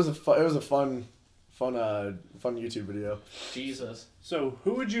 It was a fun YouTube video. Jesus. So,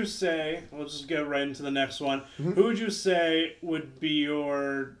 who would you say? Let's just get right into the next one. Mm-hmm. Who would you say would be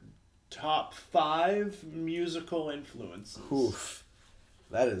your top 5 musical influences? Oof.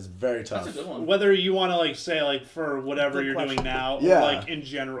 That is very tough. That's a good one. Whether you want to say for whatever Good you're question. doing now, Yeah. or in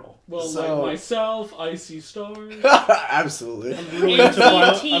general. Well, So- like myself, I See Stars. Absolutely. I'm really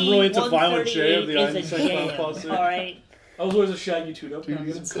into NCT Violent J of the 138 is a Insane Clown jam. Posse. All right. I was always a Shaggy Two-Up.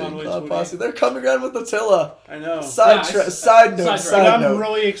 Conway Club Twitty. Posse. They're coming around with Attila. I know. Side Yeah, side note. side Side And I'm note.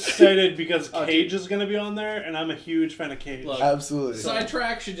 really excited because Oh, Cage dude. is going to be on there, and I'm a huge fan of Cage. Look. Absolutely.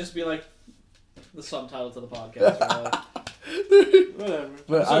 Sidetrack should just be like the subtitle to the podcast. Really. Whatever.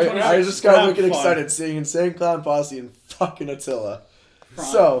 But So I just we're got having wicked fun. excited seeing Insane Clown Posse and fucking Attila.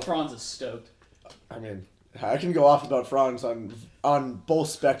 Franz is stoked. I mean, I can go off about Franz on both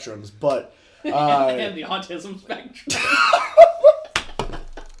spectrums, but And the autism spectrum.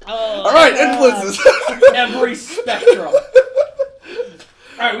 Oh, all right, influences. Every spectrum.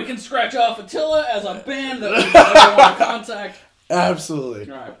 Alright, we can scratch off Attila as a band that we never want to contact.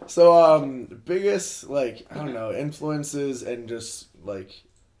 Absolutely. Alright. So biggest I don't know, influences and just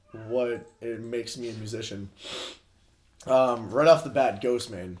what it makes me a musician. Right off the bat,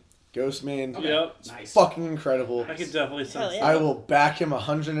 Ghostman. Ghostman, Okay. Yep. Nice. fucking incredible. I could definitely Hell sense yeah. I will back him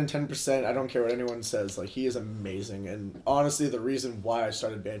 110%. I don't care what anyone says. He is amazing, and honestly, the reason why I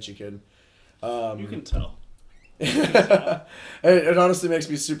started Banshee Kid. You can tell. It honestly makes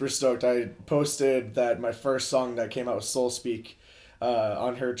me super stoked. I posted that my first song that came out with Soul Speak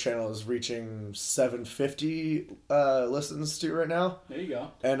on her channel is reaching 750 listens to right now. There you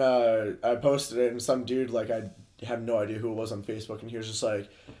go. And I posted it, and some dude, I had no idea who it was on Facebook, and he was just like,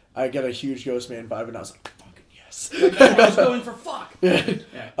 I get a huge Ghostman vibe, and I was like, fucking yes. I was going for fuck. Yeah,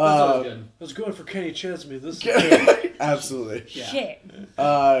 that's always good. I was going for Kenny Chesney. This is good. Absolutely. Yeah.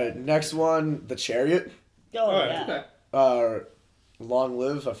 Shit. Next one, The Chariot. Oh, Alright, yeah. Okay. Long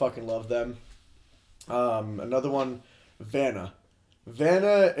Live, I fucking love them. Another one, Vanna.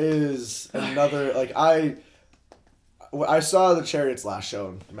 Vanna is another, I saw The Chariot's last show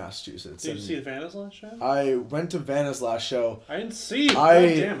in Massachusetts. Did you and see Vanna's last show? I went to Vanna's last show. I didn't see it. God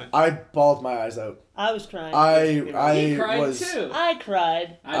damn it. I bawled my eyes out. I was crying. He cried was too. I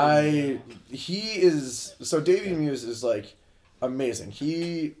cried. he is so Davey Muse is amazing.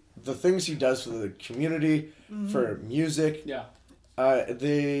 The things he does for the community, for music, Yeah.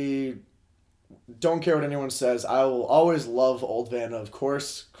 don't care what anyone says. I will always love old Vanna, of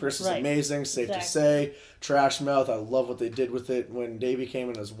course. Chris is Right. amazing, safe to Exactly. say. Trash Mouth, I love what they did with it when Davey came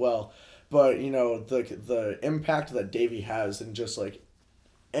in as well. But, you know, the impact that Davey has in just, like,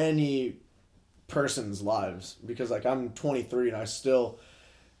 any person's lives. Because, like, I'm 23 and I still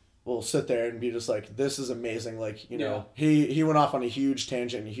will sit there and be just like, this is amazing. Like, you know, he went off on a huge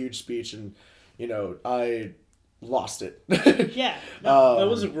tangent, a huge speech, and, you know, I lost it. Yeah. That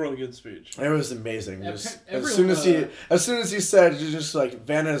was a really good speech. It was amazing. Yeah, Just, everyone, as soon as he said, just like,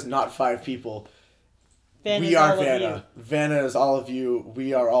 Vanna is not 5 people. Vanna's We are all of Vanna. you. Vanna is all of you.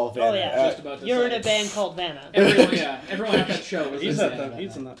 We are all Vanna. Oh, yeah. Just about to You're say. in a band called Vanna. Everyone at that show was He's in in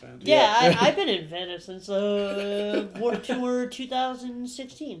Vanna. that band. Yeah, I've been in Vanna since Warped Tour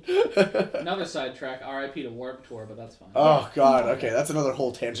 2016. Another sidetrack, R.I.P. to Warped Tour, but that's fine. Oh God. Okay, that's another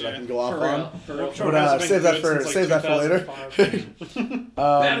whole tangent I can go off For on. real. For real. I'm sure But, it hasn't been save that good for- since, save that for later. 2005.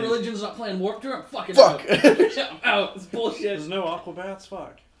 Bad Religion's not playing Warped Tour. I'm fucking Fuck. out. I'm out. It's bullshit. There's no Aquabats?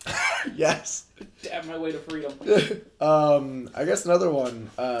 Fuck. Yes. Dab my way to freedom. I guess another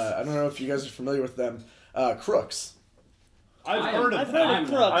one. I don't know if you guys are familiar with them. Crooks. I've I heard am- of I've them. heard of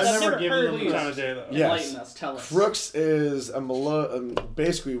Crooks. I've never never given heard them of the time Crooks. of day, though. Yeah. Enlighten us. Tell us. Crooks is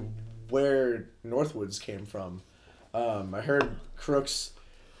basically where Northwoods came from. I heard Crooks.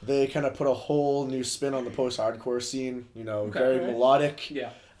 They kind of put a whole new spin on the post-hardcore scene. You know, Okay. very Right. melodic,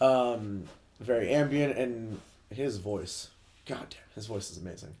 Yeah. very ambient, and his voice. God damn, his voice is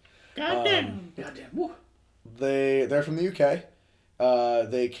amazing. Goddamn. Goddamn. Woo. They're from the UK.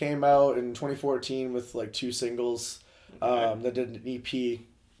 They came out in 2014 with like 2 singles. They did an EP,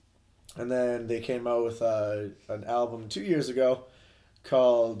 and then they came out with an album 2 years ago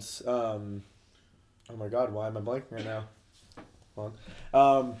called oh my God, why am I blanking right now? Hold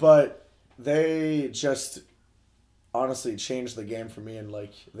on. But they just honestly changed the game for me, and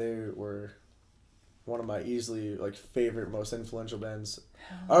like they were one of my easily like favorite, most influential bands.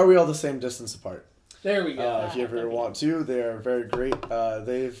 Are we all the same distance apart? There we go. If you ever want to, they're very great.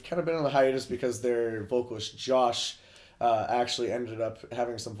 They've kind of been on a hiatus because their vocalist Josh actually ended up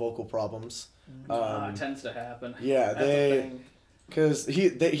having some vocal problems. It tends to happen. Yeah, That's a they thing. because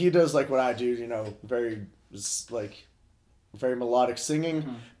he does like what I do, you know, very melodic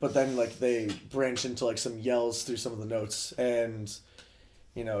singing, but then like they branch into like some yells through some of the notes, and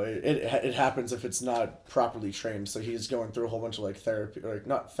you know it happens if it's not properly trained. So he's going through a whole bunch of like therapy, like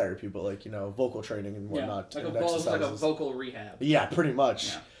not therapy, but like, you know, vocal training and Yeah. whatnot, Like and a exercises. vocal rehab. Yeah, pretty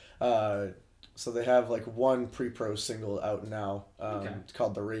much. Yeah. So they have like one pre-pro single out now, Okay.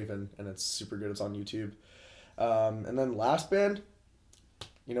 called The Raven, and it's super good. It's on YouTube. And then last band,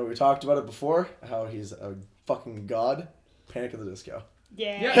 you know, we talked about it before, how he's a fucking god, Panic at the Disco.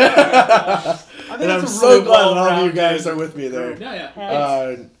 Yeah. Yeah. I think And I'm it's a so really glad that all of you well-rounded guys are with me there. Yeah.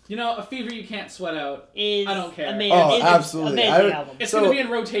 It's You know, A Fever You Can't Sweat Out. is I don't care. amazing. Oh, It's absolutely. Amazing album. It's So- going to be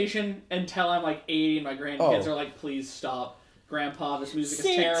in rotation until I'm like 80 and my grandkids Oh. are like, please stop. Grandpa, this music is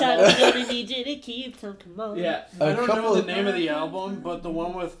Sit terrible. tight, I'm gonna need you to keep on, come on. Yeah. I A don't know couple the of- name of the album, but the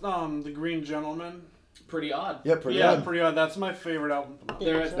one with the Green Gentleman. Pretty odd. Yeah, pretty Yeah, good. pretty odd. That's my favorite album. from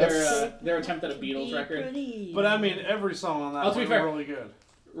them. Their attempt at a Beatles record. But I mean, every song on that To be one fair, really good.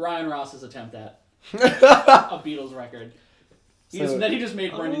 Ryan Ross's attempt at a Beatles record. He just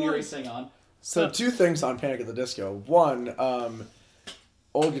made Brendan Urie sing on. So 2 things on Panic at the Disco. One,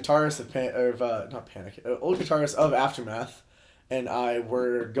 old guitarist old guitarist of Aftermath, and I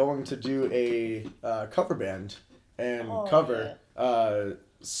were going to do a cover band and cover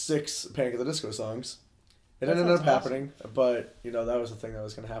 6 Panic at the Disco songs. It That ended up sounds awesome. happening, but you know that was the thing that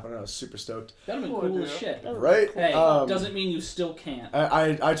was going to happen. And I was super stoked. That'd have been Cool cool as idea. shit. Right? Hey, doesn't mean you still can't.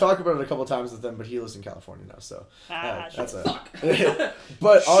 I talk about it a couple times with them, but he lives in California now, so that's it. Fuck.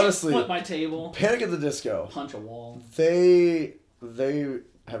 But Shit, honestly, flip my table. Panic at the Disco. Punch a wall. They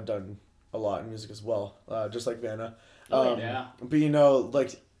have done a lot in music as well, just like Vanna. Yeah. But you know,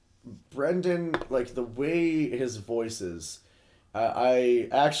 like Brendan, like the way his voice is, I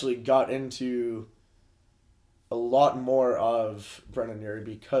actually got into a lot more of Brennan Urie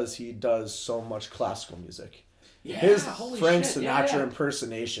because he does so much classical music. Yeah, His holy Frank shit, Sinatra yeah.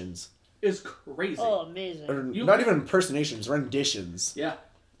 impersonations, is crazy. Oh, amazing. or You- not even impersonations, renditions. Yeah.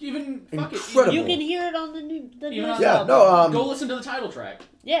 Even fuck it. Incredible. You can hear it on the Even newest on- Yeah, album. no, Go listen to the title track.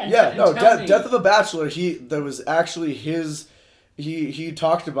 Yeah. Yeah, no, And tell me- Death of a Bachelor, that was actually his, he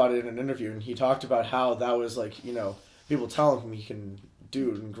talked about it in an interview, and he talked about how that was like, you know, people telling him he can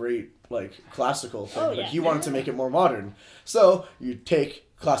do a great, like, classical thing, but yeah. he wanted to make it more modern. So, you take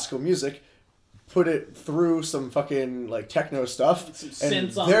classical music, put it through some fucking, like, techno stuff, Some and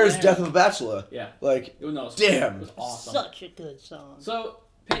synths on there's there. Death of a Bachelor. Yeah. Like, No, it was, damn. It was awesome. Such a good song. So,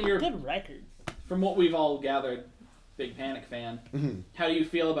 Pete, you're Good record. from what we've all gathered, Big Panic fan. Mm-hmm. How do you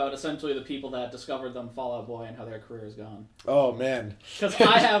feel about essentially the people that discovered them, Fall Out Boy, and how their career is gone? Oh man.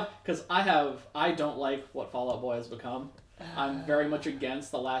 Because I don't like what Fall Out Boy has become. I'm very much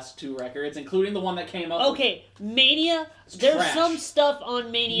against the last 2 records, including the one that came out. Okay, Mania. There's trash. some stuff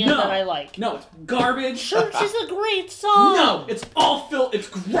on Mania that I like. No, it's garbage. Church is a great song. No, it's all It's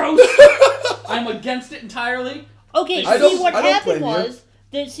gross. I'm against it entirely. Okay, I see don't what happened blame you.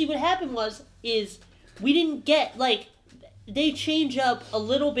 was is we didn't get like they change up a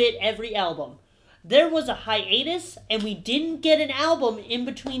little bit every album. There was a hiatus, and we didn't get an album in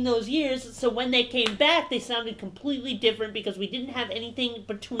between those years, so when they came back, they sounded completely different because we didn't have anything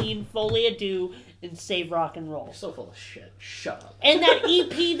between Folie à Deux and Save Rock and Roll. You're so full of shit. Shut up. And that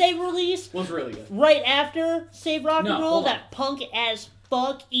EP they released Was really good. right after Save Rock No, and Roll, hold on. that punk as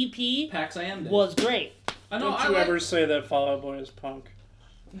fuck EP, Pax I Am did. was great. I know. Don't you ever say that Fall Out Boy is punk?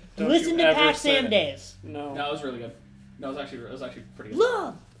 Don't Listen you to ever Pax say Sam that. Days. No. No, it was really good. No, it was actually pretty good.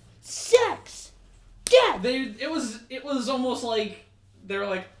 Love, sex, death. It was almost like they were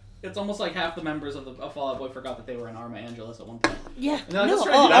like. It's almost like half the members of Fall Out Boy forgot that they were in Arma Angelus at one point. Yeah, No, no, that's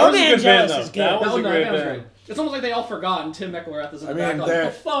right. oh, That Arma was a good band, Angelus though. is good. That was a great that was band. great. It's almost like they all forgot, and Tim McElrath is in the I back mean, like, they're-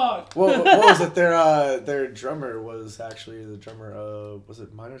 the fuck? What was it? Their drummer was actually the drummer of, was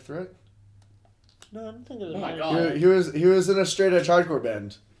it Minor Threat? No, I don't think it was. Oh my mine. God. He was in a straight edge hardcore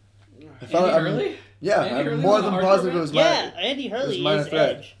band. I Andy thought- I'm- Hurley? Yeah, Andy I'm Hurley more was in than a hardcore positive it band? was Yeah, Minor. Andy Hurley Minor is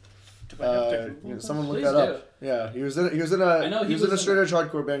Threat. Edge. Do I have to- Someone look Please that do. up. Yeah, he was in I know he he was in a was straight edge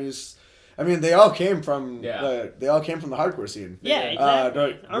hardcore band. I mean, they all came from Yeah. they all came from the hardcore scene. Yeah, Yeah.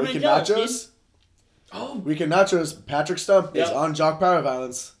 exactly. Arma Weekend Angelus, Nachos. Oh, Weekend Nachos. Patrick Stump is Yep. on Jock Power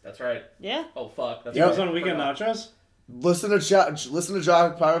Violence. that's right. dude. Yeah. Oh fuck. That's Yeah. He right. was on Weekend Forgot. Nachos? Listen to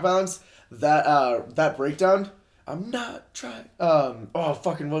Jock Power Violence. That breakdown. I'm not trying.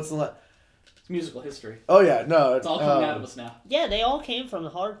 Fucking what's the It's musical history. Oh yeah, no. It's all coming out of us now. Yeah, they all came from the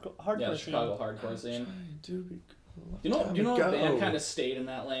hardcore Yeah, scene. Chicago hardcore scene. Do You know the band kind of stayed in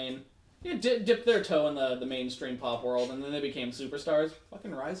that lane. Yeah, dipped their toe in the mainstream pop world, and then they became superstars.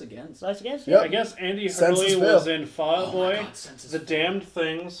 Fucking Rise Against. Rise Against. Yep. I guess Andy Census Hurley Bill. was in Fall Out Oh Boy, my God, Census The Bill. Damned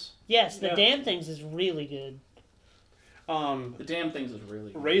Things, Yes, the Yeah. Damn Things is really good. The Damn Things is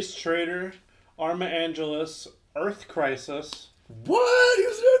really good. Race Trader, Arma Angelus, Earth Crisis, What? He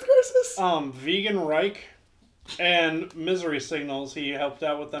was in Earth Crisis? Vegan Reich, and Misery Signals. He helped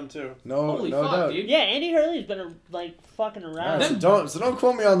out with them too. No, Holy no fuck, doubt. dude. Yeah, Andy Hurley's been like fucking around. Alright, so don't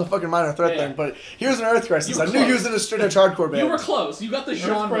quote me on the fucking Minor Threat Yeah. thing, but he was in Earth Crisis. You I were knew he close. was in a straight edge hardcore band. You were close. You got the Earth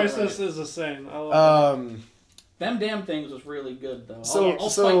genre Crisis right. is the same. I love it. Them Damn Things was really good though. So I'll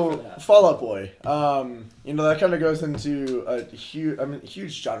fight for that. Fall Out Boy. That kind of goes into a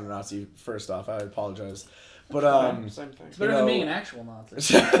huge genre Nazi. First off, I apologize, but Same thing. It's better you than know- being an actual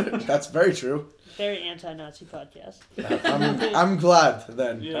Nazi. that's very true. Very anti-Nazi podcast. I'm glad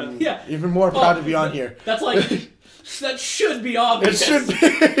then. Yeah. I'm Yeah. even more proud to be on here. That's like that should be It obvious. should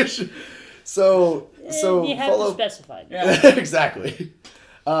be. So you have follow to specify. Yeah. exactly.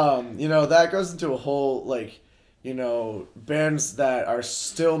 That goes into a whole bands that are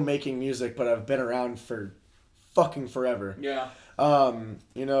still making music but have been around for fucking forever. Yeah.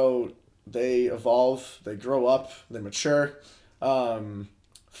 They evolve, they grow up, they mature.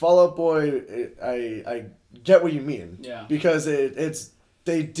 Fall Out Boy, I get what you mean. Yeah. Because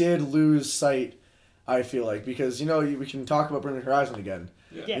they did lose sight, I feel like, because we can talk about Brennan Horizon again.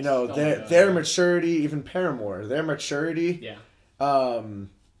 Yes. Their maturity, even Paramore, their maturity. Yeah.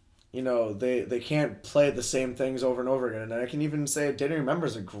 They can't play the same things over and over again. And I can even say Danny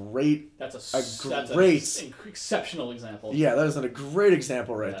Remember's a great. That's great- an exceptional example. Yeah, that is a great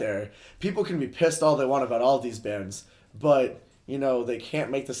example right Yeah. there. People can be pissed all they want about all these bands, but they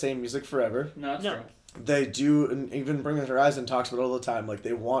can't make the same music forever. No, that's No. true. They do, and even Bring the Horizon talks about it all the time. Like,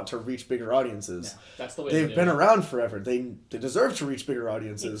 they want to reach bigger audiences. Yeah, that's the way They've to do been it. around forever. They deserve to reach bigger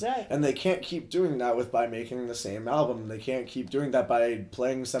audiences. Exactly. And they can't keep doing that by making the same album. They can't keep doing that by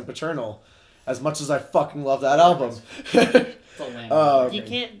playing Sempiternal. As much as I fucking love that album. It's a landmark You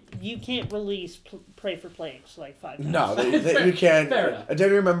record. can't release Pray for Plagues like 5 times. No, Fair- you can't. fair enough. I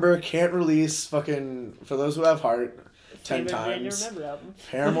didn't remember. Can't release fucking For Those Who Have Heart 10 Favorite band to times. remember album.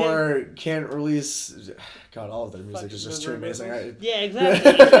 Paramore can't release. God, all of their music is just too Fucking amazing. Yeah,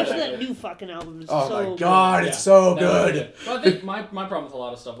 exactly. Especially that new fucking album is Oh so my god, good. it's so No, really good. Well, I think my problem with a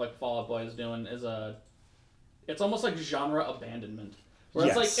lot of stuff like Fall Out Boy is doing is it's almost like genre abandonment. Where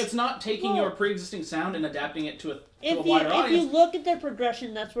it's Yes. like it's not taking Well, your pre-existing sound and adapting it to a If wider you audience. look at their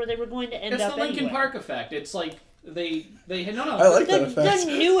progression, that's where they were going to end It's up the Linkin anyway. Park effect. It's like they no. I like The, that effect.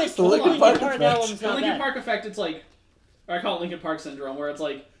 the newest The Linkin Linkin Park Park effect. album's The not Linkin bad. Park effect. It's like, or I call it Linkin Park syndrome, where it's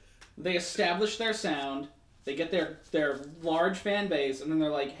like They establish their sound. They get their large fan base, and then they're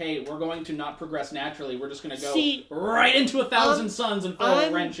like, "Hey, we're going to not progress naturally. We're just going to go right into 1,000 Suns and throw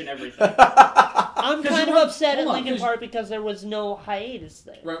a wrench and everything." I'm kind of upset at Linkin Park because there was no hiatus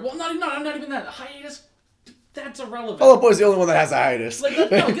there. Right. Well, not even that. Hiatus. That's irrelevant. Fall Out Boy's the only one that has a hiatus. Like, no,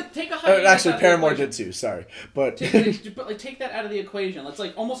 take a hiatus. Actually, Paramore did too. Sorry, but take that out of the equation. It's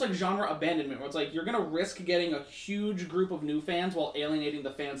like almost like genre abandonment, where it's like you're gonna risk getting a huge group of new fans while alienating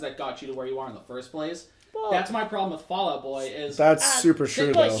the fans that got you to where you are in the first place. Well, that's my problem with Fall Out Boy. Is that's super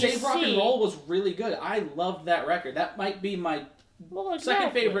true though. Save Rock and Roll was really good. I loved that record. That might be my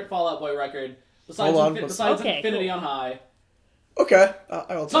second favorite Fall Out Boy record, besides Infinity on High. Okay,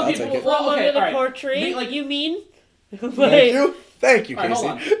 I'll take it. Well, okay, the portrait. Like you mean? Thank you, Casey. Right,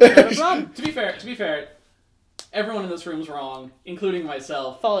 hold on. To be fair, everyone in this room's wrong, including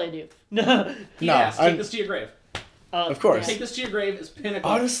myself. All I do. No. Yes, take this to your grave. Of course. Take This to Your Grave is pinnacle.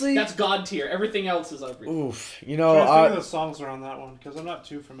 Honestly, that's God tier. Everything else is upgrade. Oof, I'm trying to think of the songs are on that one because I'm not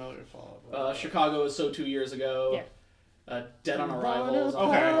too familiar with Fall Out Boy. Chicago is So 2 years ago. Yeah. Dead on Arrival.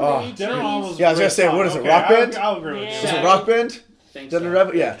 Okay. Dead on Arrival. Yeah, I was gonna say, what is it? Rock Band? I'll agree with you. Is it Rock Band? Thanks. Dead on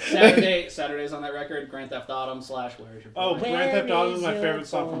Arrival. Yeah. Saturday's on that record. Grand Theft Autumn / Where's Your Boy? Oh, Grand Theft Autumn is my favorite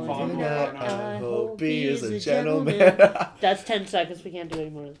song from Fall Out Boy. I hope he is a gentleman. That's 10 seconds. We can't do any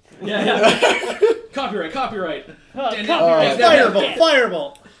more. Yeah. Copyright. Fireball.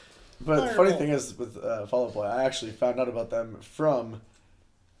 But the funny thing is, with Fall Out Boy, I actually found out about them from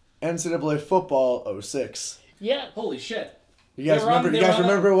NCAA Football 06. Yeah. Holy shit. You guys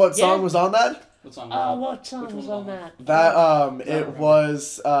remember what song was on that? What song? What song was on that? It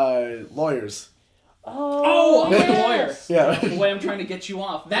was Lawyers. Oh, I'm like a lawyer. Yeah. The way I'm trying to get you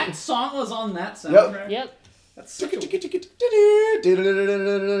off. That song was on that soundtrack. Yep. That's such a weird song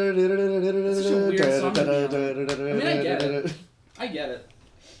to be on. I mean, I get it.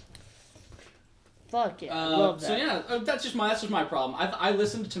 Fuck yeah, love that. So yeah, that's just my problem. I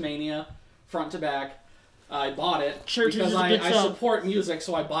listened to Mania front to back. I bought it because I support music,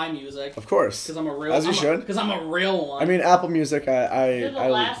 so I buy music. Of course. Because I'm a real. As you should. Because I'm a real one. I mean, Apple Music. You're the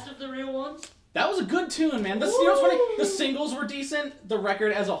last of the real ones. That was a good tune, man. You know what's funny? The singles were decent. The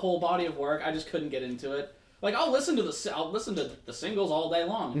record as a whole body of work, I just couldn't get into it. Like I'll listen to the singles all day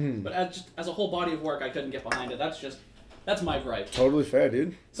long, but as a whole body of work, I couldn't get behind it. That's my gripe. Totally fair,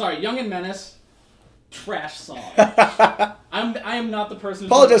 dude. Sorry, Young and Menace, trash song. I am not the person.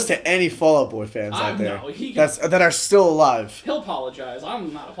 Apologize to any Fall Out Boy fans out there that are still alive. He'll apologize.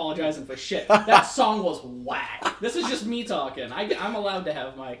 I'm not apologizing for shit. That song was whack. This is just me talking. I'm allowed to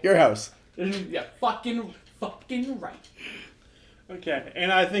have my your house. Yeah, fucking right. Okay,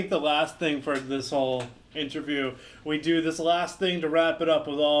 and I think the last thing for this whole interview, we do this last thing to wrap it up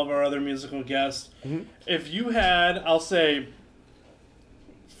with all of our other musical guests. Mm-hmm. If you had, I'll say,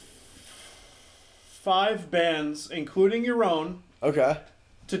 5 bands, including your own, to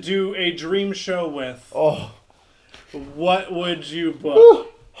do a dream show with, what would you book?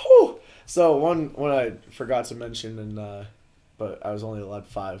 So one I forgot to mention, but I was only allowed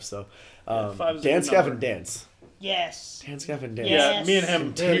 5, so Dance Gavin Dance. Yes. Dance Gavin Dance. Yeah, me and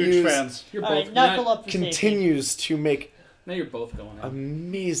him, huge fans. You're both. both Knuckle up for continues to make now you're both going out.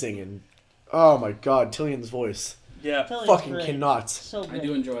 Amazing and oh my god, Tillion's voice. Yeah, fucking great. Cannot. So I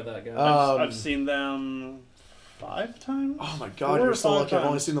do enjoy that guy. I've seen them 5 times. Oh my god, you're so lucky. I've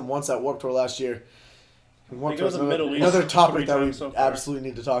only seen them once at Warped Tour last year. Warped Tour is another topic that we absolutely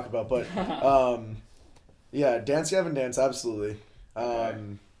need to talk about, but yeah, Dance Gavin Dance, absolutely.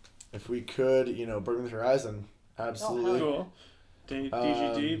 If we could, Bring Me the Horizon, absolutely. Cool.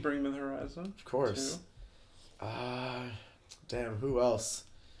 DGD, Bring Me the Horizon. Of course. Damn, who else?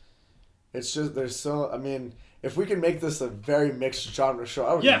 It's just, if we can make this a very mixed genre show,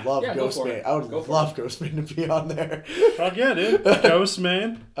 I would love Ghostman. I would love Ghostman to be on there. Fuck yeah, dude.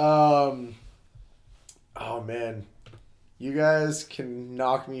 Ghostman. Oh man. You guys can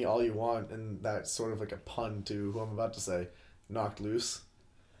knock me all you want, and that's sort of like a pun to who I'm about to say. Knocked Loose.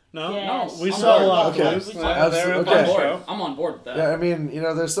 No, we saw a lot. Okay. I'm on board with that. Yeah, I mean,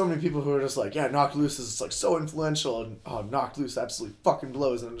 there's so many people who are just like, yeah, Knocked Loose is like so influential, and Knocked Loose absolutely fucking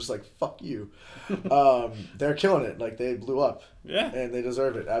blows, and I'm just like, fuck you. They're killing it, like they blew up. Yeah. And they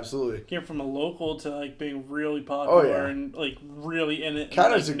deserve it, absolutely. Came from a local to like being really popular and like really in it.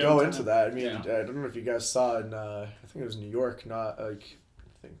 Kind of to go into that. I mean, I don't know if you guys saw in I think it was New York, not like I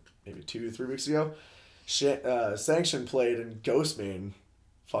think maybe 2-3 weeks ago. Sanction played and Ghostman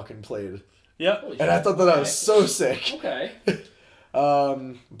fucking played. Yep. And I thought that was so sick. Okay.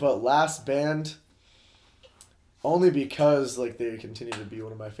 But last band, only because like they continue to be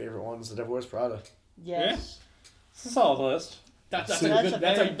one of my favorite ones, The Devil Wears Prada. Yes. It's a solid list. That's That's a a good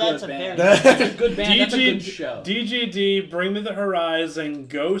very- that's a band. very- That's a good band. That's a good show. DGD, Bring Me the Horizon,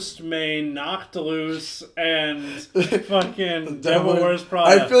 Ghost Main, Knocked Loose, and fucking Devil Wears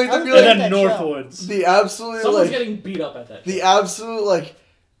Prada. I feel like I that'd be like like that Northwoods. the absolute Someone's like getting beat up at that. the show. absolute like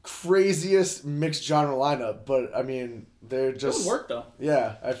craziest mixed genre lineup. But I mean, they're It just would work though.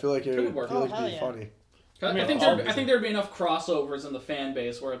 Yeah, I feel like it Could would work. feel like Oh, it'd be hell yeah. funny. I think there'd be enough crossovers in the fan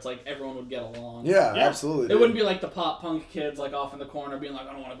base where it's like everyone would get along. Yeah, Yeah. absolutely. It dude. wouldn't be like the pop punk kids like off in the corner being like,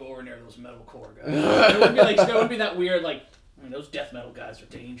 I don't want to go over near those metalcore guys. It wouldn't be like there wouldn't be that weird like, I mean, those death metal guys are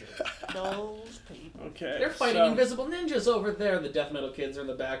dangerous. Those people. Okay. They're fighting so- invisible ninjas over there. The death metal kids are in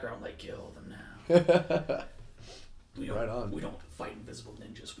the background like, kill them now. We don't, Right on. We don't fight invisible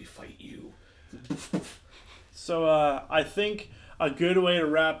ninjas. We fight you. So I think a good way to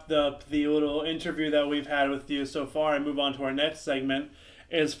wrap up the little interview that we've had with you so far and move on to our next segment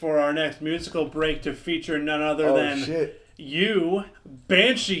is for our next musical break to feature none other Oh than shit! you,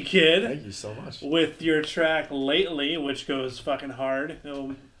 Banshee Kid, Thank you so much. with your track Lately, which goes fucking hard.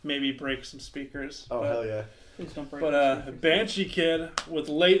 It'll maybe break some speakers. Oh hell yeah! Please don't break But Banshee Kid with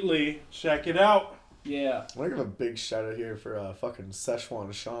Lately, check it out. yeah. I want to give a big shout out here for fucking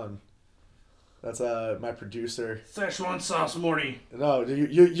Szechuan Sean. That's my producer. Szechuan sauce, Morty. No,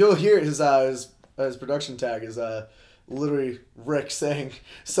 you'll hear his production tag is literally Rick saying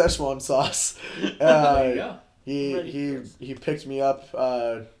Szechuan sauce. There you go. He picked me up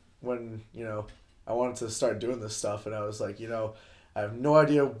when I wanted to start doing this stuff, and I was like, I have no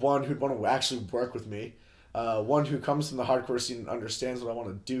idea one who'd want to actually work with me, one who comes from the hardcore scene and understands what I want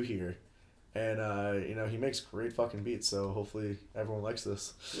to do here. And he makes great fucking beats, so hopefully everyone likes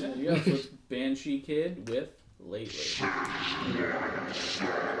this. Yeah, you got this Banshee Kid with Lately.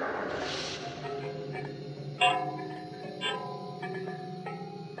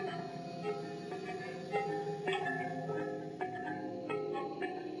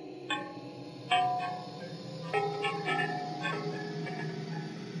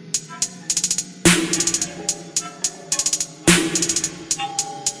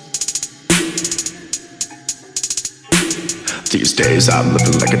 These days I'm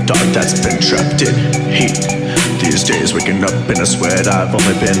living like a dog that's been trapped in heat. These days waking up in a sweat, I've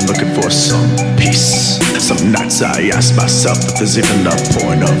only been looking for some peace. Some nights I ask myself if there's even a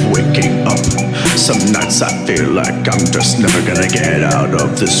point of waking up. Some nights I feel like I'm just never gonna get out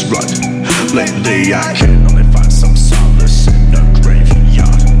of this rut. Lately I can only find some solace in a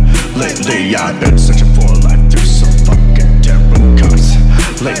graveyard. Lately I've been searching for life through some fucking tarot cards.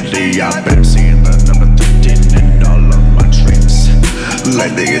 Lately I've been seeing the number 13 in all of my dreams.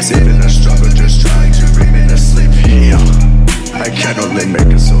 Lately it's even a struggle just trying to bring me to sleep. Yeah, I can only make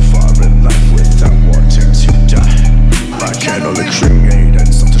it so far in life without wanting to die. I can only create and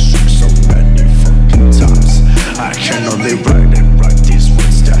self-destruct so many fucking times. I can only write these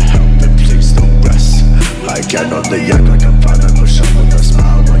words to help and please the rest. I can only act like I'm fine and push up with a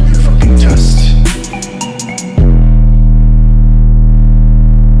smile while you fucking test.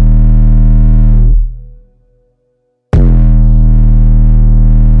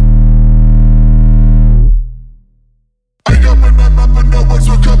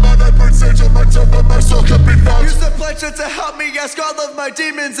 Use the pleasure to help me ask all of my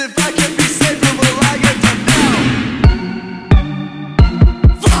demons if I can be saved from relying on them now.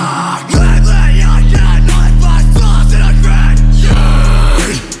 Fuck! Lately I can't live my thoughts in a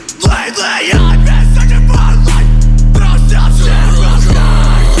graveyard. Lately I've been searching for life through some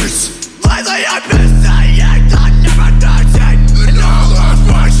scars. Lately I've been saying that never nothing in all of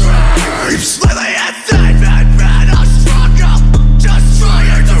my dreams. Lately it's even been a struggle just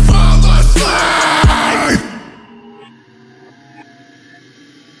trying to fall asleep.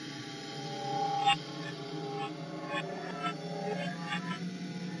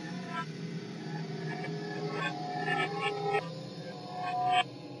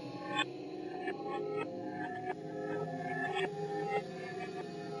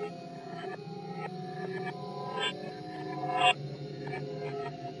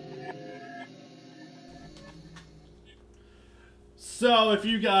 So, if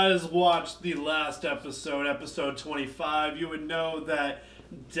you guys watched the last episode, episode 25, you would know that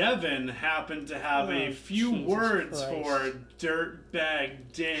Devin happened to have a few Jesus words Christ. for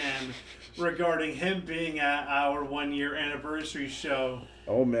Dirtbag Dan regarding him being at our 1-year anniversary show.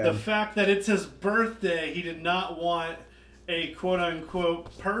 Oh man. The fact that it's his birthday, he did not want a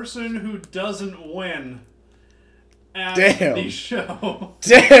quote-unquote person who doesn't win at Damn. the show.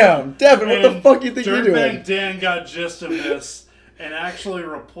 Damn, Devin, what the And fuck you think you're doing? Dirtbag Dan got gist of this and actually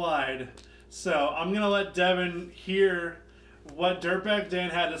replied. So I'm gonna let Devin hear what Dirtbag Dan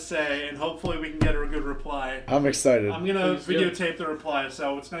had to say, and hopefully we can get a good reply. I'm excited. I'm gonna Please do. videotape the reply,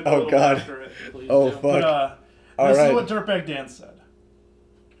 so it's gonna be a Oh, little God. after it. Please Oh, do. fuck. But All this right. is what Dirtbag Dan said.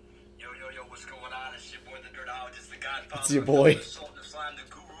 Yo, what's going on? It's your boy, the Dirtologist, the Godfather. It's your boy. The Salt and Slime, the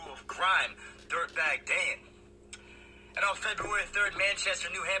Guru of Crime, Dirtbag Dan. And on February 3rd, Manchester,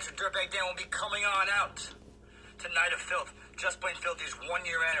 New Hampshire, Dirtbag Dan will be coming on out to Night of Filth, Just Plain Filthy's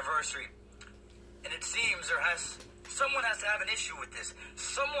 1-year anniversary. And it seems someone has to have an issue with this.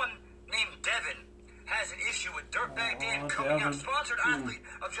 Someone named Devin has an issue with Dirtbag Dan coming out, sponsored athlete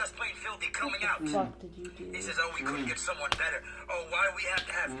of Just Plain Filthy coming out. What the fuck did you do? He says, we couldn't get someone better. Why do we have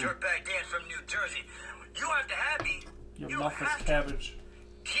to have Dirtbag Dan from New Jersey? You have to have me. Your You muff is have to. cabbage.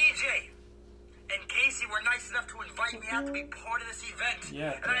 TJ and Casey were nice enough to invite me out to be part of this event.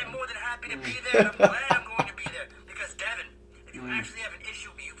 Yeah, and I am more than happy to be there. I'm glad I'm going to be there. Because, Devin, if you actually have an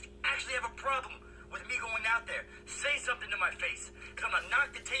issue, you actually have a problem with me going out there, say something to my face. Because I'm going to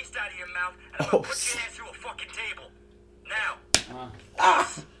knock the taste out of your mouth and I'm going to put your hands through a fucking table. Now,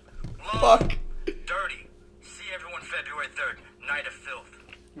 peace, love, Fuck. dirty. See everyone February 3rd, Night of Filth.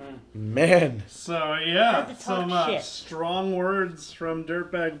 Man, So yeah, Had to talk some shit. strong words from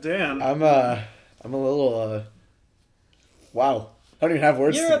Dirtbag Dan. I'm a little wow. I don't even have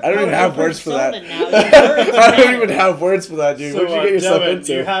words. You're a I don't even have powerful words for that. persona now. Your words I don't matter. even have words for that, dude. So, what did you get yourself Devin, into?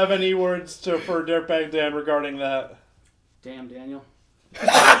 do you have any words for Dirtbag Dan regarding that? Damn, Daniel. They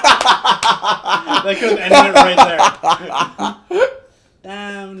could have ended it right there.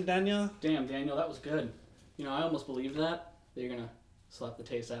 Damn, Daniel. Damn, Daniel, that was good. You know, I almost believed that you're gonna slap the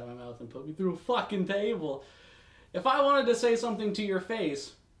taste out of my mouth and put me through a fucking table. If I wanted to say something to your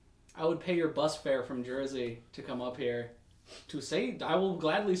face, I would pay your bus fare from Jersey to come up here to say. I will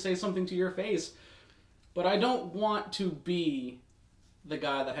gladly say something to your face, but I don't want to be the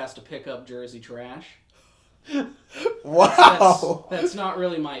guy that has to pick up Jersey trash. Wow. That's not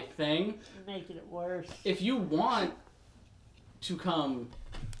really my thing. Making it worse. If you want to come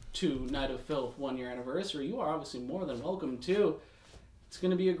to Night of Filth 1-year anniversary, you are obviously more than welcome to. It's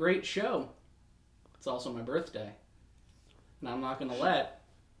going to be a great show. It's also my birthday. And I'm not going to let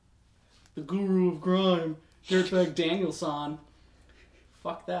the Guru of Crime, Dirtbag Danielson,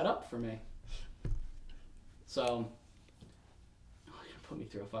 fuck that up for me. So, he's going to put me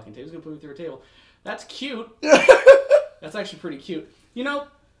through a fucking table. He's going to put me through a table. That's cute. That's actually pretty cute. You know,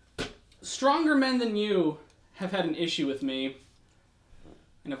 stronger men than you have had an issue with me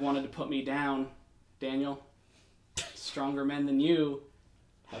and have wanted to put me down, Daniel. Stronger men than you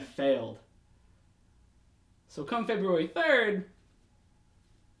have failed. So come February 3rd,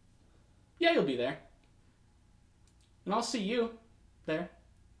 yeah, you'll be there. And I'll see you there.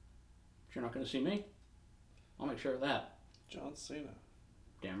 But you're not going to see me. I'll make sure of that. John Cena.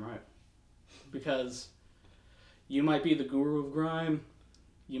 Damn right. Because you might be the Guru of Grime.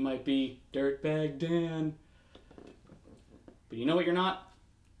 You might be Dirtbag Dan. But you know what you're not?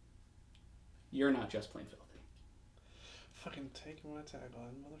 You're not Just Plain Filthy. Fucking taking my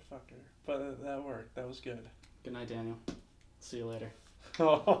tagline, motherfucker. But that worked. That was good. Good night, Daniel. See you later.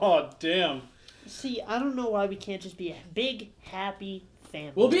 Oh, damn. See, I don't know why we can't just be a big, happy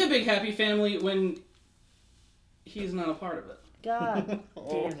family. We'll be a big happy family when he's not a part of it. God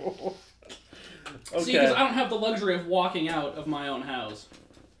damn it. Okay. See, because I don't have the luxury of walking out of my own house.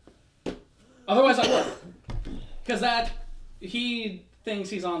 Otherwise, I would. Because he thinks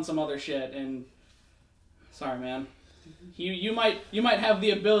he's on some other shit, and sorry, man. You might have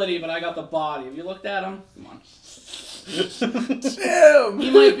the ability, but I got the body. Have you looked at him? Come on. Damn.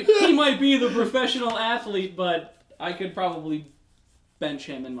 He might be the professional athlete, but I could probably bench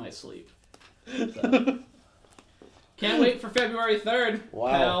him in my sleep. So. Can't wait for February 3rd, Wow.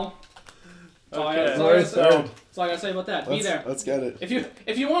 Okay. pal. That's all February 3rd. That's all I gotta say about that. Be there. Let's get it.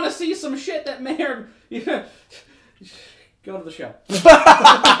 If you want to see some shit that may or go to the show.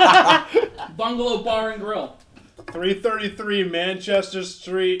 Bungalow Bar and Grill. 333 Manchester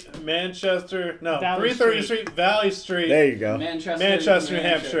Street, Manchester. No, Valley 330 Street. Street, Valley Street, There you go. Manchester, New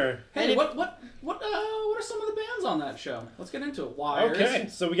Hampshire. Hey, what are some of the bands on that show? Let's get into it. Wires. Okay,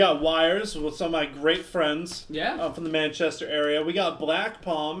 so we got Wires with some of my great friends Yeah. from the Manchester area. We got Black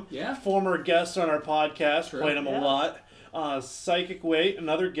Palm, Yeah. former guest on our podcast. True. Played them Yeah. a lot. Psychic Weight,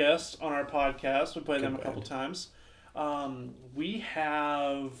 another guest on our podcast. We played them a Good couple band. times. We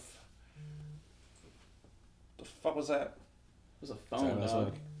have... The fuck was that? It was a phone, Sorry,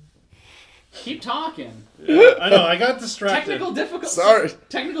 dog. Keep talking. I know, I got distracted. Sorry.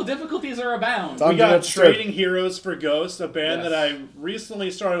 Technical difficulties are abound. I'm We got gonna strip. Trading Heroes for Ghosts, a band that I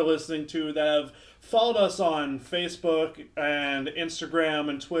recently started listening to that have followed us on Facebook and Instagram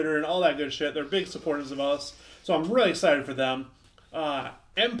and Twitter and all that good shit. They're big supporters of us, so I'm really excited for them.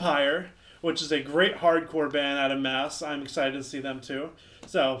 Empire, which is a great hardcore band out of Mass. I'm excited to see them too.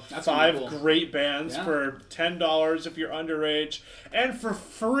 So That's 5 really cool. great bands for $10 if you're underage, and for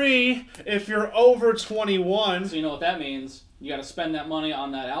free if you're over 21. So you know what that means. You got to spend that money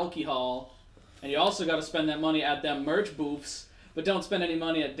on that alcohol, and you also got to spend that money at them merch booths. But don't spend any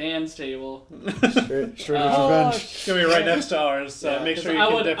money at Dan's table. Straight revenge. It's going to be right next to ours, so make sure you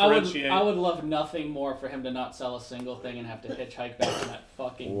can differentiate. I would love nothing more for him to not sell a single thing and have to hitchhike back to that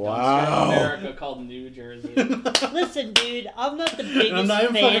fucking Wow. dumpster in America called New Jersey. Listen, dude, I'm not the biggest I'm not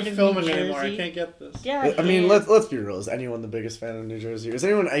even fan fucking of filming New Jersey. anymore. I can't get this. Yeah, I mean, let's be real. Is anyone the biggest fan of New Jersey? Is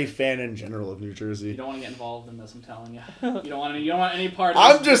anyone a fan in general of New You Jersey? don't want to get involved in this, I'm telling you. You don't want any part of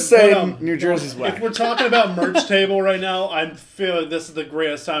I'm this. just saying But, New Jersey's If whack. we're talking about merch table right now, I'm feeling this is the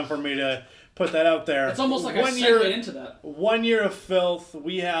greatest time for me to put that out there. It's almost like I One segued year, into that. 1 year of filth.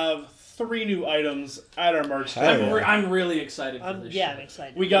 We have 3 new items at our merch Hell table. yeah. I'm really excited for this yeah, shit. I'm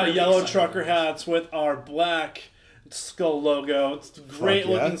excited. We got Really yellow excited trucker for this. hats with our black skull logo. It's a great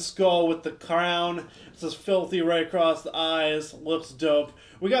Fuck yeah. looking skull with the crown. It says filthy right across the eyes. Looks dope.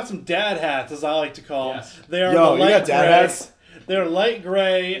 We got some dad hats, as I like to call them. Yes. They are Yo, the you light got dad gray. hats? They're light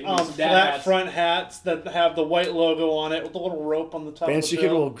gray, Some dad flat hats. front hats that have the white logo on it with the little rope on the top Banshee of the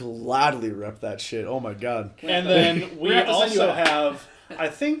Kid bill. will gladly rep that shit. Oh my god. And then we have to send you also a- have, I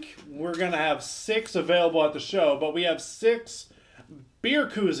think we're going to have 6 available at the show, but we have 6 beer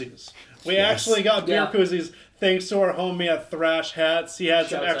koozies. We actually got beer Yeah. koozies thanks to our homie at Thrash Hats. He had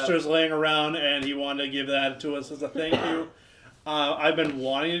some Shouts extras laying around, and he wanted to give that to us as a thank you. I've been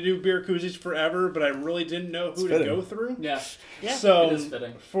wanting to do beer koozies forever, but I really didn't know who to fitting. go through. Yeah. Yeah. So It is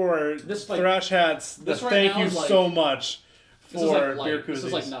fitting. for This, like- Thrash Hats, this right thank now you is like- so much This is for like beer light. koozies. This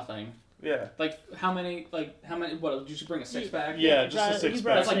is like nothing. Yeah. Like how many? What? Did you bring a 6-pack? Yeah, You just a brought- 6 you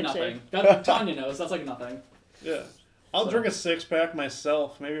brought pack. That's like Six, nothing. eh? That, Tanya knows. That's like nothing. Yeah. I'll So- drink a 6-pack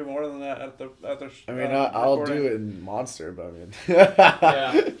myself, maybe more than that at the I mean, I'll do recording. it in Monster, but I mean.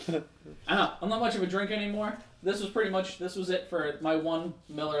 Yeah. I know. I'm not much of a drink anymore. This was it for my one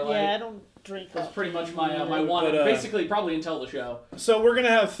Miller Lite. Yeah, I don't drink. That's that. pretty much my one. But, basically, probably until the show. So we're gonna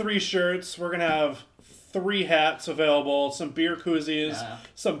have 3 shirts. We're gonna have 3 hats available, some beer koozies, Yeah.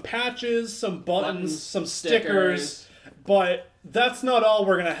 some patches, some buttons, Buttons, some stickers. But that's not all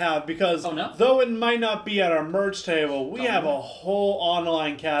we're gonna have because Oh, no? though it might not be at our merch table, we have a whole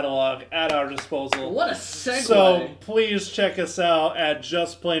online catalog at our disposal. What a segue. So please check us out at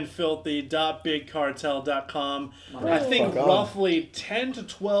justplainfilthy.bigcartel.com. I think Fuck on. roughly 10 to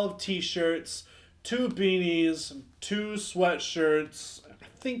 12 t-shirts, 2 beanies, 2 sweatshirts. I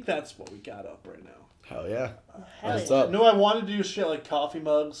think that's what we got up right now. Hell yeah. Hell What's yeah. up? No, I wanted to do shit like coffee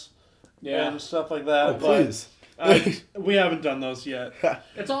mugs yeah, and stuff like that, Oh, but please. we haven't done those yet.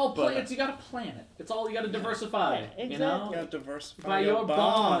 it's all. But- It's you got to plan it. It's all you got to diversify. Yeah, You know, exactly. Got diversify by your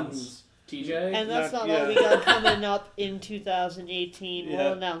bonds, TJ. And that's Not not all yet. we got coming up in 2018. Yeah.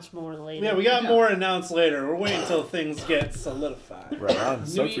 We'll announce more later. Yeah, we got Yeah. more announced later. We're waiting until things get solidified. Right on.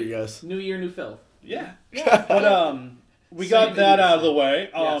 So New for you guys. New year, new filth. Yeah. But we got Same that thing. out of the way.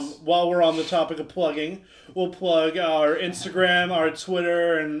 Yes. While we're on the topic of plugging, we'll plug our Instagram, our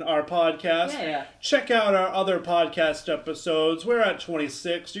Twitter, and our podcast. Yeah. Check out our other podcast episodes. We're at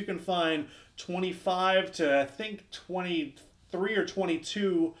 26. You can find 25 to I think 23 or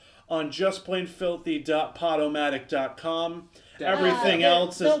 22 on justplainfilthy.podomatic.com. Everything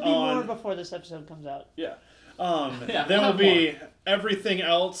else is There'll be more on. before this episode comes out. Yeah. Yeah, Then we'll will have be everything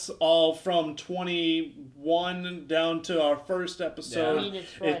else, all from 21 down to our first episode. I mean,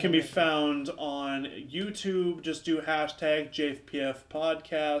 it's It can be Friday. found on YouTube. Just do hashtag JFPF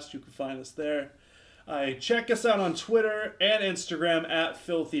Podcast. You can find us there. Check us out on Twitter and Instagram at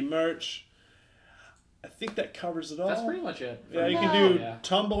Filthy Merch. I think that covers it all. That's pretty much it. Yeah, you can do Yeah.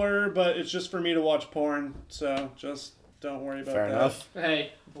 Tumblr, but it's just for me to watch porn, so just don't worry about Fair that. enough.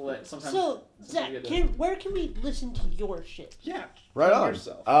 Hey, sometimes. So, sometimes you Zach, gotta do where can we listen to your shit? Yeah. Right Plug on.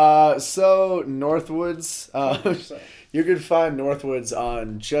 yourself. So Northwoods. Plug yourself. You can find Northwoods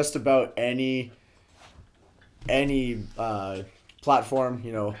on just about any platform.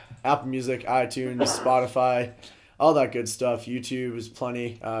 You know, Apple Music, iTunes, Spotify, all that good stuff. YouTube is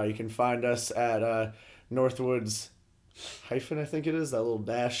plenty. You can find us at Northwoods hyphen, I think it is, that little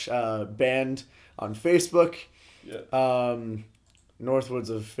dash band on Facebook. Yeah. Northwoods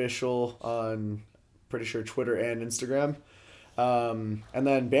Official on, pretty sure, Twitter and Instagram. And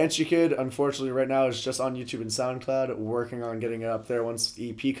then Banshee Kid, unfortunately, right now is just on YouTube and SoundCloud. Working on getting it up there once the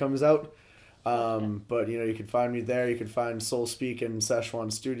EP comes out. But you can find me there. You can find Soul Speak and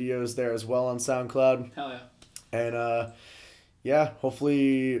Szechuan Studios there as well on SoundCloud. Hell yeah. And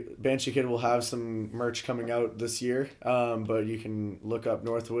hopefully Banshee Kid will have some merch coming out this year. But you can look up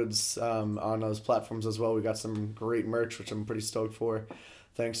Northwoods on those platforms as well. We got some great merch, which I'm pretty stoked for.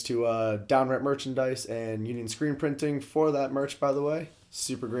 Thanks to Downright Merchandise and Union Screen Printing for that merch, by the way.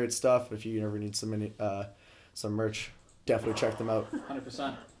 Super great stuff. If you ever need some merch, definitely check them out.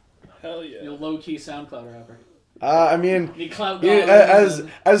 100%. Hell yeah. You're a low-key SoundCloud rapper. I mean, Need clout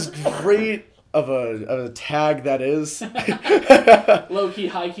as great of a tag that is. Low-key,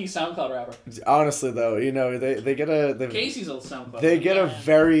 high-key SoundCloud rapper. Honestly, though, they get Casey's a SoundCloud. they get a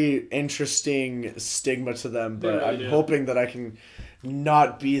very interesting stigma to them, but really I'm do. hoping that I can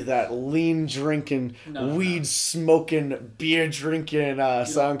not be that lean drinking, weed smoking, beer drinking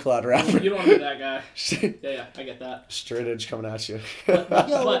SoundCloud rapper. You don't want to be that guy. Yeah, I get that. Straight edge coming at you. But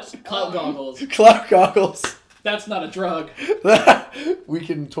clout goggles, Cloud goggles. that's not a drug. We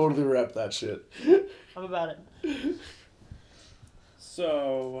can totally rep that shit. I'm about it.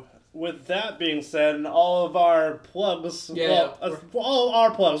 So, with that being said, and all of our plugs, all of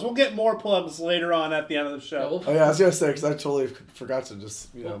our plugs, we'll get more plugs later on at the end of the show. Oh yeah, I was gonna say because I totally forgot to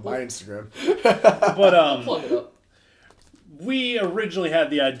just my Instagram. But Plug it up. we originally had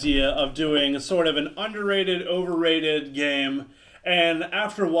the idea of doing sort of an underrated, overrated game, and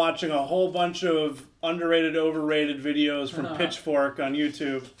after watching a whole bunch of underrated, overrated videos from Pitchfork on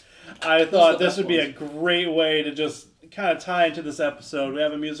YouTube, I thought this would be a great way to just kind of tie into this episode. We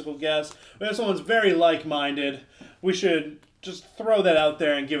have a musical guest. We have someone who's very like-minded. We should just throw that out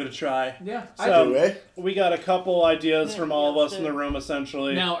there and give it a try. Yeah, So we got a couple ideas from all of us in the room,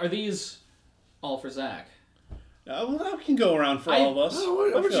 essentially. Now, are these all for Zach? Well, that can go around for all of us. I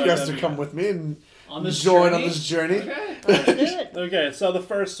want you guys to come with me and On this join journey? on this journey. Okay. Let's do it. Okay, so the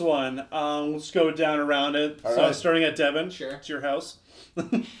first one, let's go down around it. All So right. starting at Devin. Sure. It's your house.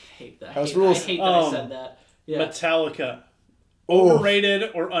 Hate that. House rules. I hate that I said that. Yeah. Metallica.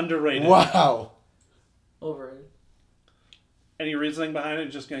 Overrated or underrated? Wow. Overrated. Any reasoning behind it?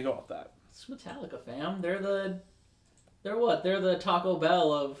 Just gonna go off that. It's Metallica, fam. They're what? They're the Taco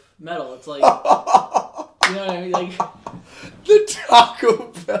Bell of metal. It's like, you know what I mean? Like, The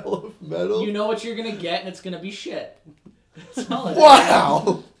Taco Bell of metal. you know what you're gonna get, and it's gonna be shit. That's all it is.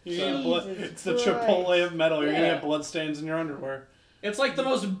 Wow. It's the Chipotle of metal. You're gonna Yeah. get bloodstains in your underwear. It's like the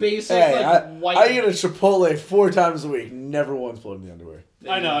most basic, Hey, white. I eat a Chipotle 4 times a week. Never once blood in the underwear.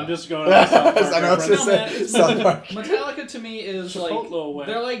 I know. I'm just going. On South Park I know. It's just No, man, it's- South Park. Metallica to me is Chipotle way.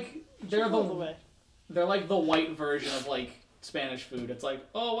 they're like the white version of like Spanish food. It's like,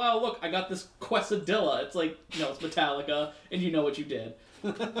 oh wow, look, I got this quesadilla. It's like, no, it's Metallica, and you know what you did.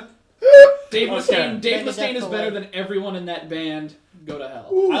 Dave Mustaine is better than everyone in that band. Go to hell.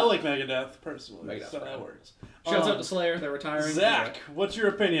 I like Megadeth personally, Megadeth, so right. that works. Shouts out to Slayer, they're retiring. Zach, what's your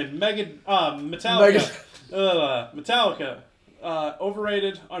opinion? Metallica. Metallica.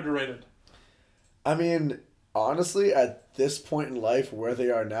 Overrated, underrated. I mean, honestly, at this point in life where they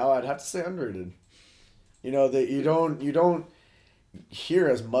are now, I'd have to say underrated. That you don't hear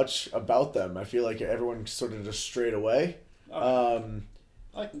as much about them. I feel like everyone sort of just strayed away.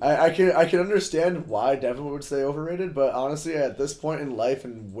 I can understand why Devin would say overrated, but honestly, at this point in life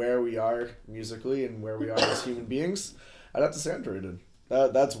and where we are musically and where we are as human beings, I'd have to say underrated.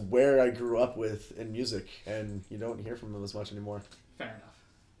 That's where I grew up with in music, and you don't hear from them as much anymore. Fair enough.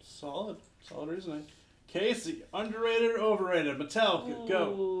 Solid reasoning. Casey, underrated or overrated? Metallica, go.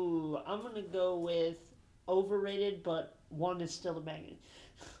 Ooh, I'm gonna go with overrated, but one is still a banger.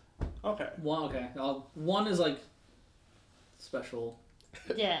 Okay. One is like special.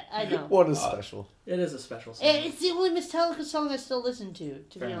 Yeah, I know. One is special. It is a special song. It's the only Metallica song I still listen to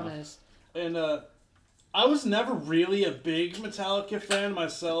Fair be enough. honest. And I was never really a big Metallica fan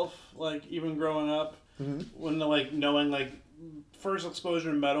myself, like even growing up. Mm-hmm. When knowing first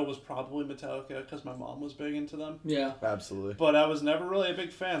exposure to metal was probably Metallica because my mom was big into them. Yeah. Absolutely. But I was never really a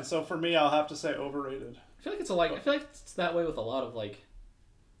big fan, so for me, I'll have to say overrated. I feel like it's that way with a lot of like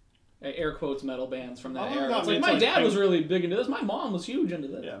air quotes metal bands from that My mom era. got It's me like into, my like, dad Pink- was really big into this. My mom was huge into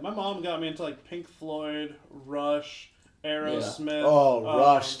this. Yeah, my mom got me into Pink Floyd, Rush, Aerosmith. Oh,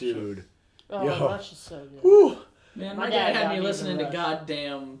 Rush, dude. Oh, Yo. Rush is so good. Whew. Man, My my dad dad got had me me into listening to Rush.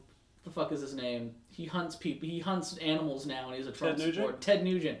 goddamn. The fuck is his name? He hunts people. He hunts animals now, and he's a Trump Ted Nugent? supporter. Ted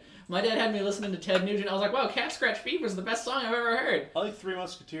Nugent. My dad had me listening to Ted Nugent. I was like, wow, Cat Scratch Fever is the best song I've ever heard. I like Three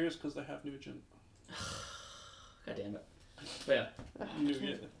Musketeers because they have Nugent. God damn it. But yeah,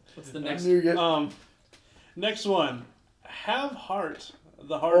 Nugent. what's the next? Nougat. Next one. Have Heart,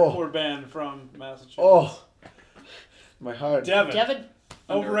 the hardcore band from Massachusetts. Oh, my heart. Devin?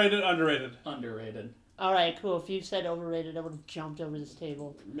 Overrated, underrated. Underrated. All right, cool. If you said overrated, I would have jumped over this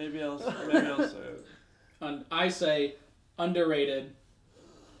table. Maybe I'll say it. I say underrated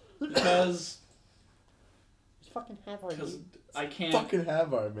because It's fucking Have Heart. dude. I can't. Fucking Have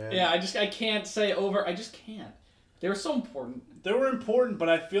Heart, man. Yeah, I can't say over. I just can't. They were so important. They were important, but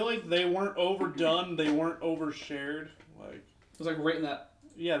I feel like they weren't overdone. They weren't overshared. Like, It was like right in that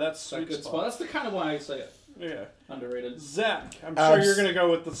that's that sweet good spot. spot. That's the kind of why I say it. Yeah. Underrated. Zach, I'm sure you're gonna go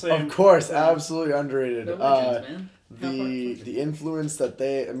with the same. Of course, absolutely underrated. They're legends, man. The influence that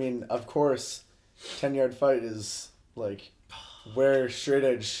they, I mean, of course, 10-Yard Fight is like where straight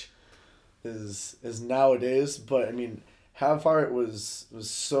edge is nowadays. But I mean, Have Heart was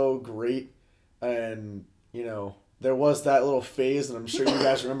so great, and you know. There was that little phase, and I'm sure you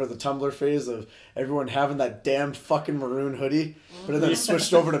guys remember the Tumblr phase of everyone having that damn fucking maroon hoodie, but then it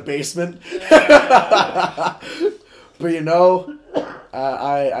switched over to Basement. But you know,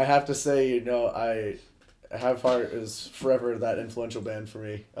 I have to say, you know, Have Heart is forever that influential band for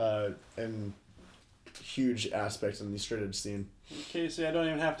me, and huge aspects in the straight edge scene. Casey, I don't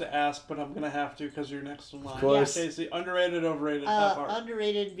even have to ask, but I'm gonna have to because you're next in line. Of course. Casey, underrated, overrated, Have Heart.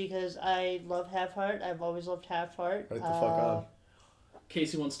 Underrated because I love Have Heart. I've always loved Have Heart. Right the fuck on.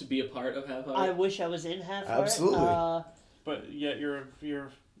 Casey wants to be a part of Have Heart. I wish I was in Have Heart. Absolutely. But yet you're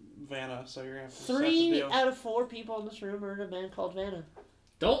Vanna, so you're gonna have to accept the 3 deal. out of 4 people in this room are in a band called Vanna.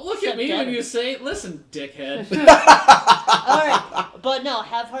 Don't look Except at me Devin. when you say, "Listen, dickhead." Alright, but no,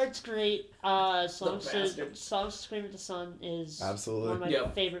 Have Heart's great. Songs bastard. to Scream at the Sun is Absolutely. one of my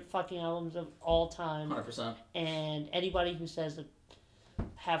Yep. favorite fucking albums of all time. 100%. And anybody who says that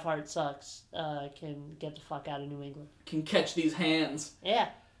Have Heart sucks can get the fuck out of New England. Can catch these hands. Yeah.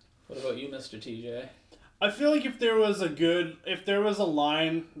 What about you, Mr. TJ? I feel like if there was a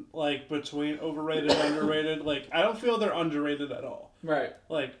line like between overrated and underrated, like I don't feel they're underrated at all. Right.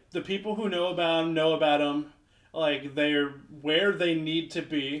 Like the people who know about them, like they're where they need to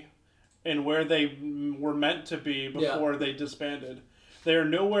be, and where they were meant to be before they disbanded. They are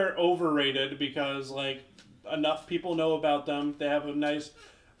nowhere overrated because like enough people know about them. They have a nice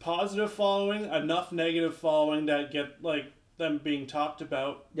positive following, enough negative following that get like them being talked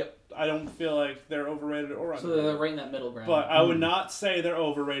about. Yep. I don't feel like they're overrated or So underrated. they're right in that middle ground. But I would not say they're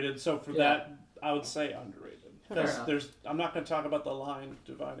overrated. So for Yeah. that, I would say underrated. Fair enough. I'm not going to talk about the line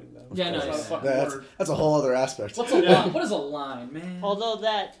dividing them. Yeah, no, That's not a yeah. fucking That's word. a whole other aspect. What's a line? What is a line, man? Although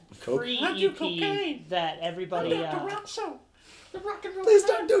that Coke? free I do EP cocaine. that everybody... The rock show. The rock and roll. Please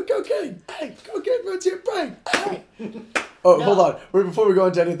don't do cocaine. Hey, cocaine runs your brain. Hey. Oh, No. hold on. Wait, before we go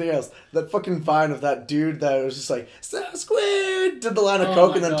into anything else, that fucking vine of that dude that was just like, "So squid," did the line of Oh coke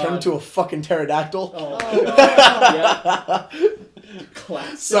my and then God. turned into a fucking pterodactyl. Oh, Oh, God. Yeah.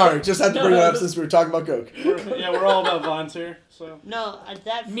 Classic. Sorry, just had to bring it up No. since we were talking about coke. We're all about vines here. So No,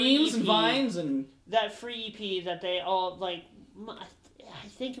 that free Memes and EP, vines and that free EP that they all like. I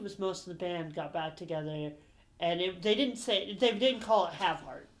think it was most of the band got back together, and they didn't call it Have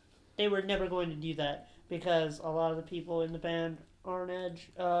Heart. They were never going to do that because a lot of the people in the band aren't Edge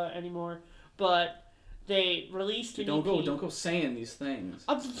anymore. But they released an EP. don't go saying these things.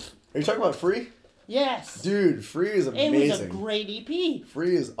 Are you talking about Free? Yes, Dude, Free is it amazing. was a great EP.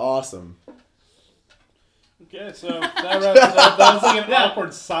 Free is awesome. okay, so that was like an Yeah.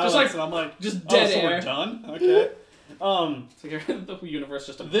 awkward silence, like- and I'm like, just dead so air. we're done. Okay. It's like the universe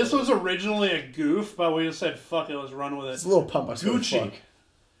just. This was originally a goof, but we just said fuck it, let's run with It's it. a little pump. I swear to Gucci. fuck.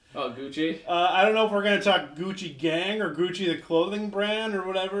 Oh, Gucci. I don't know if we're gonna talk Gucci Gang or Gucci the clothing brand or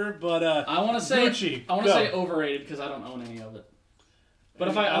whatever, but I want to say. Gucci. I want to go. say overrated because I don't own any of it. But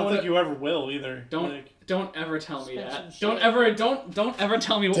if I I don't own think it, you ever will either. don't ever tell me Spend that. some Don't ever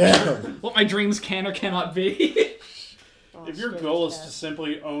tell me Damn. what my dreams can or cannot be. If your goal is to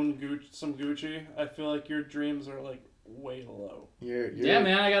simply own some Gucci, I feel like your dreams are like way low. Yeah,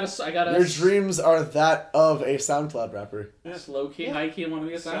 man, I gotta. Your dreams are that of a SoundCloud rapper. Just low key, high key, want to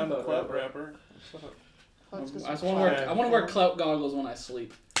be a SoundCloud SoundCloud rapper. rapper. I want to wear clout goggles when I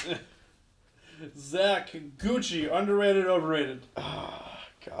sleep. Zach, Gucci, underrated, overrated.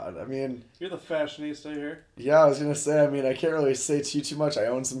 God, I mean, You're the fashionista here. yeah, I was gonna say. I mean, I can't really say too much. I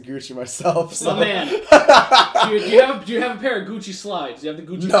own some Gucci myself. So. My man, do you have a pair of Gucci slides? Do you have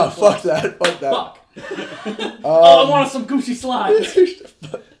the Gucci? No, flip fuck that. Fuck that. Fuck. All I want is some Gucci slides.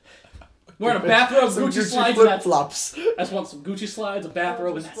 Wearing a bathrobe, Some Gucci slides. flip That's, flops. I just want some Gucci slides, a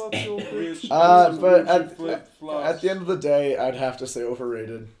bathrobe, and that's it. But Flip flops. at the end of the day, I'd have to say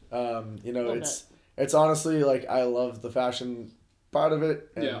overrated. You know, Love it's honestly like I love the fashion part of it,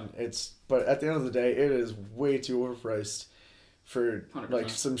 and Yeah. but at the end of the day, it is way too overpriced for 100%. like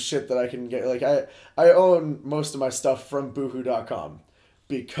some shit that I can get. Like I own most of my stuff from Boohoo.com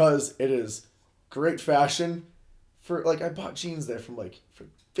because it is great fashion. For like I bought jeans there from for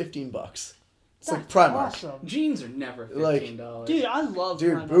 $15. It's like Primark. Awesome. Jeans are never Like, $15. Dude, I love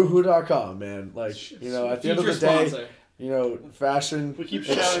Dude, Primark. Boohoo.com, man. Like, you know, at the end of the Future day, sponsor. you know, fashion. We keep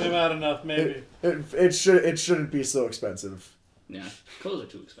shouting them out enough, maybe. It shouldn't be so expensive. Yeah, clothes are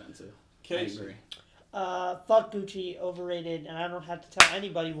too expensive. Case. I agree. Fuck Gucci, overrated, and I don't have to tell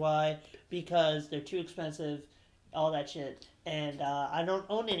anybody why, because they're too expensive, all that shit, and I don't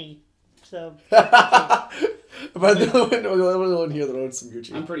own any, so... Am I the only one here that owns some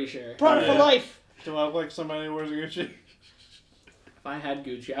Gucci? I'm pretty sure. Product for life! Do I look like somebody who wears Gucci? If I had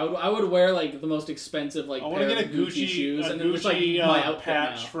Gucci, I would wear like the most expensive I want pair to get a of Gucci Gucci, shoes, a and then just like Gucci my outfit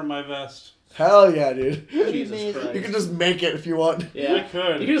patch now. for my vest. Hell yeah, dude. Jesus made- Christ. You can just make it if you want. Yeah, I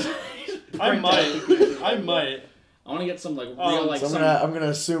could. You just I print might. out the Gucci. I might. I want to get some like real like So some. I'm gonna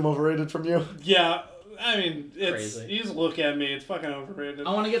assume overrated from you. Yeah. I mean, it's Crazy. you just look at me. It's fucking overrated.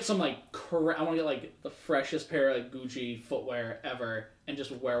 I want to get some like I want to get like the freshest pair of like Gucci footwear ever, and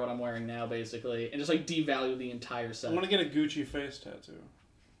just wear what I'm wearing now, basically, and just like devalue the entire I set. want to get a Gucci face tattoo.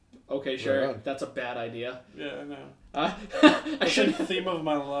 Okay, Right sure, on. that's a bad idea. Yeah, I know. I That's should. the theme of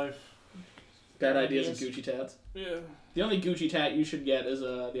my life. Bad ideas of Gucci tats. Yeah. The only Gucci tat you should get is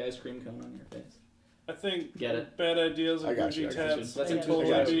the ice cream cone on your face. I think Get it? bad ideas of I got Gucci you, I got you. tats. That's I a got cool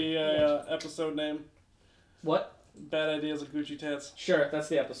you. I got Would you. be a episode name. What? Bad ideas of Gucci tats. Sure, that's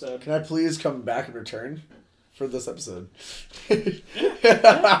the episode. Can I please come back and return for this episode?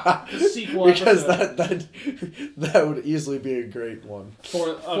 The sequel Because episode. that would easily be a great one.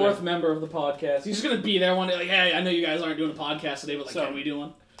 Fourth member of the podcast. He's just gonna be there one day, like, hey, I know you guys aren't doing a podcast today, but like, So- can we do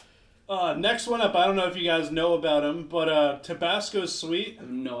one? Next one up, I don't know if you guys know about him, but Tabasco Sweet. I have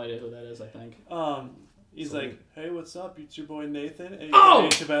no idea who that is. I think. He's Sweet. like, hey, what's up? It's your boy Nathan. Aka Oh!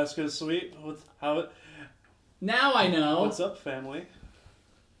 Tabasco Sweet. Now I know. What's up, family?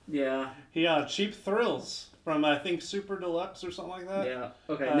 Yeah. He Cheap Thrills from I think Super Deluxe or something like that. Yeah.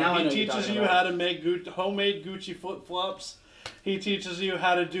 Okay. Now I know. He what you're teaches talking you about. how to make homemade Gucci flip flops. He teaches you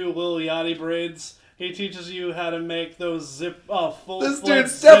how to do Lil Yachty braids. He teaches you how to make those full. This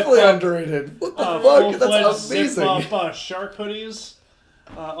dude's definitely underrated. What the fuck? That's Zip amazing. up shark hoodies.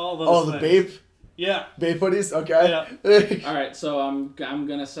 All those. Oh, the things. Bape? Yeah. Bape hoodies? Okay. All right, so I'm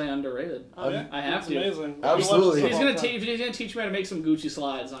gonna say underrated. Yeah. I have It's to. amazing. Absolutely. If he's gonna teach. if he's gonna teach me how to make some Gucci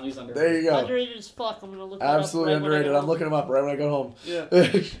slides, he's underrated. There you go. Underrated as fuck. I'm gonna look Absolutely it up right when I underrated. get I'm home. looking them up right when I go home.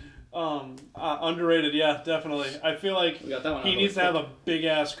 Yeah. Underrated, yeah, definitely. I feel like We got that one. he out of needs the to way have a big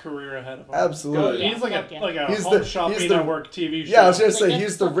ass career ahead of him. Absolutely. Yeah, He's like fuck a yeah. like a He's home the- shopping he's the- network TV show. Yeah, I was gonna say Like, he's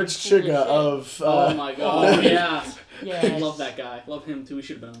that's the fucking rich cool as chigga shit. of. Oh my god! Oh, yeah. Yeah. Love that guy. Love him too. We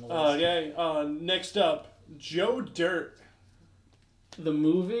should have been on the list. Okay. Next up, Joe Dirt. The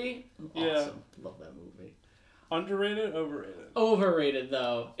movie. Yeah. Awesome. Love that movie. Underrated, overrated. Overrated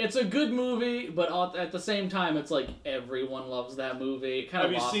though. It's a good movie, but at the same time, it's like everyone loves that movie. It kind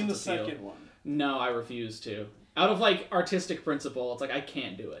Have of you lost seen the its appeal. second one? No, I refuse to. Out of like artistic principle, it's like I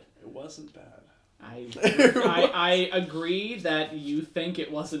can't do it. It wasn't bad. I agree that you think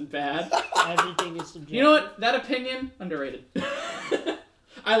it wasn't bad. Everything is subjective. You know what? That opinion underrated.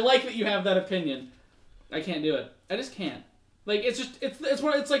 I like that you have that opinion. I can't do it. I just can't. Like it's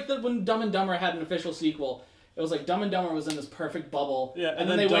like when Dumb and Dumber had an official sequel. It was like Dumb and Dumber was in this perfect bubble. Yeah, and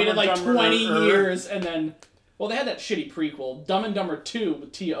then they Dumb waited and like Dumber 20 er. years, and then well, they had that shitty prequel, Dumb and Dumber 2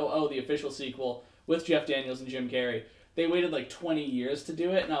 with TOO, the official sequel with Jeff Daniels and Jim Carrey. They waited like 20 years to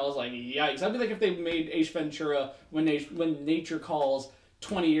do it, and I was like, yikes! I'd be like if they made Ace Ventura when Nature Calls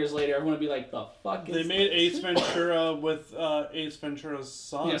 20 years later, everyone would be like, the fuck is They made this? Ace Ventura with Ace Ventura's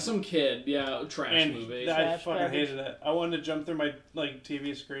son. Yeah, some kid. Yeah, trash and movie. I Trash fucking garbage. hated it. I wanted to jump through my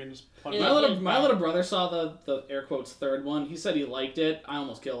TV screen and just punch Yeah. it. My little brother saw the air quotes third one. He said he liked it. I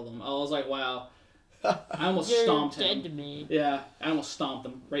almost killed him. I was like, wow. I almost You're stomped dead him. to me. Yeah, I almost stomped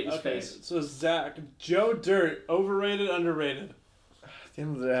him right in his Okay, face. so Zach, Joe Dirt, overrated, underrated. At the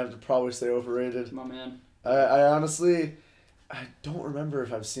end of the day, I have to probably say overrated. My man. I honestly, I don't remember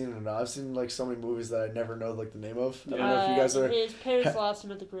if I've seen it or not. I've seen like so many movies that I never know like the name of. I don't know if you guys are. His parents lost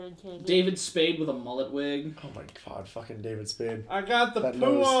him at the Grand Canyon. David Spade with a mullet wig. Oh my god, fucking David Spade. I got the That poo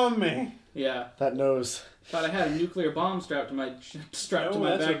nose. on me. Yeah. That nose. Thought I had a nuclear bomb strapped to my Oh, my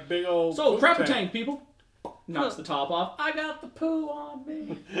that's a back. big old. So poop crapper tank, people. Knocks the top off. I got the poo on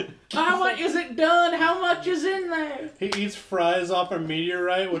me. How much is it done? How much is in there? He eats fries off a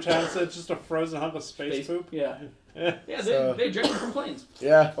meteorite, which has it's just a frozen hunk of space poop. Yeah. Yeah. Yeah, So- they eject from planes.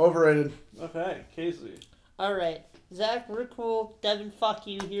 Yeah, overrated. Okay, Casey. All right. Zach, we're cool. Devin, fuck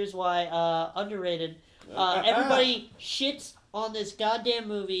you. Here's why. Underrated. Everybody shits on this goddamn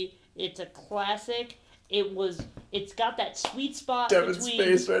movie. It's a classic. It's got that sweet spot Devin's between.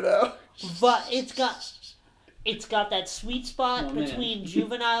 face right now. But it's got that sweet spot Oh, man. between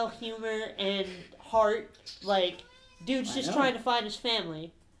juvenile humor and heart. Like, dude's I just know. trying to find his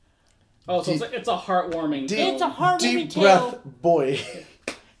family. Oh, so it's a heartwarming. Deep- film. It's a heartwarming Deep tale. breath, boy.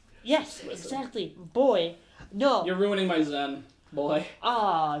 Yes, exactly. Boy. No. You're ruining my zen, boy.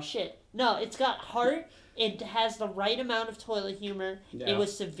 Ah, shit. No, it's got heart. It has the right amount of toilet humor. Yeah. It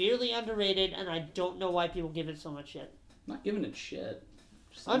was severely underrated, and I don't know why people give it so much shit. I'm not giving it shit.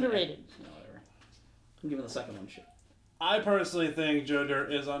 Just Underrated. No, whatever. I'm giving the second one shit. I personally think Joe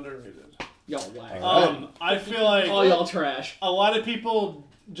Dirt is underrated. Y'all whack. I feel like All y'all trash. a lot of people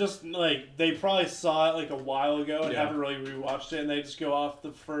just like they probably saw it like a while ago and Yeah. haven't really rewatched it, and they just go off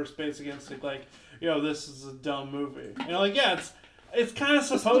the first basic instinct like, this is a dumb movie. Like, yeah, it's kind of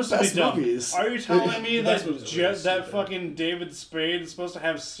supposed to be best dumb. movies. Are you telling me The that best movies are really that stupid. fucking David Spade is supposed to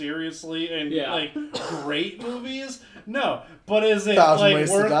have seriously and Yeah. like great movies? No, but is it Thousand like Ways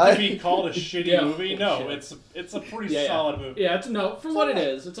to worth Die? to be called a shitty Yeah. movie? No, Bullshit. it's a pretty Yeah, yeah. solid movie. Yeah, for what it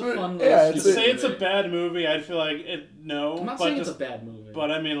is. It's a fun little Yeah, To it's stupid say it's a movie. bad movie, I'd feel like no. I'm not but saying just, it's a bad movie. But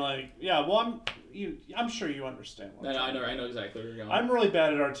I mean, like, yeah. Well, I'm sure you understand. What I know exactly where you're going. I'm really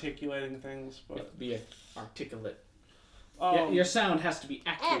bad at articulating things, You have but to be articulate. Yeah, your sound has to be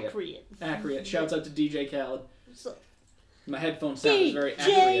accurate. Accurate. Shouts out to DJ Khaled. So, My headphone sound is very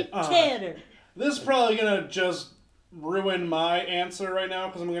DJ accurate. Tanner. this is probably gonna just ruin my answer right now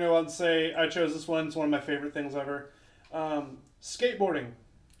because I'm gonna go out and say I chose this one. It's one of my favorite things ever. Skateboarding,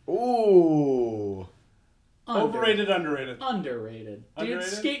 Ooh. overrated, underrated. Underrated. Dude,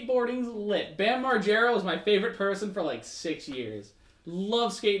 Underrated? skateboarding's lit. Bam Margera was my favorite person for like 6 years.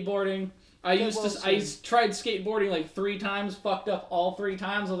 Love skateboarding. I tried skateboarding like 3 times, fucked up all 3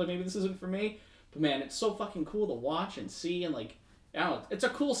 times. I was like, maybe this isn't for me. But man, it's so fucking cool to watch and see, and like, I don't know, it's a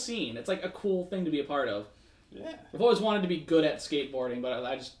cool scene. It's like a cool thing to be a part of. Yeah. I've always wanted to be good at skateboarding, but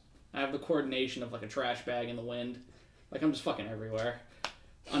I have the coordination of like a trash bag in the wind. Like, I'm just fucking everywhere.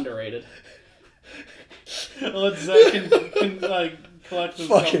 Underrated. Let Zach can like collect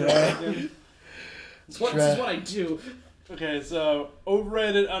himself. Fucking back A. in. This is what I do. Okay, so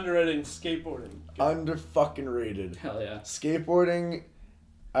overrated, underrated, skateboarding. Under fucking rated. Hell yeah. Skateboarding.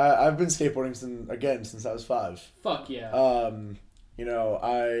 I've been skateboarding since I was 5. Fuck yeah. I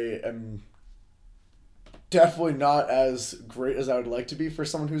am definitely not as great as I would like to be for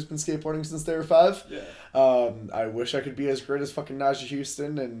someone who's been skateboarding since they were 5. Yeah. I wish I could be as great as fucking Najee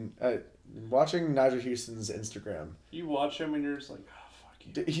Houston, and watching Najee Houston's Instagram, You watch him and you're just like, oh,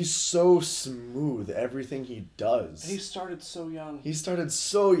 fuck you. he's so smooth, everything he does. He started so young. He started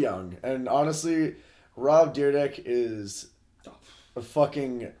so young, and honestly, Rob Dyrdek is a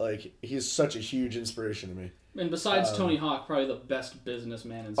fucking, like, he's such a huge inspiration to me. And besides Tony Hawk, probably the best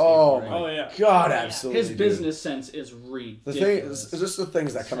businessman in Oh skateboarding. my Oh, yeah. god, absolutely. His dude. business sense is The ridiculous. thing is just the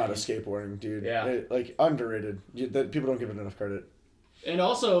things that come out of skateboarding, dude. Yeah. Like, underrated. That people don't give it enough credit. And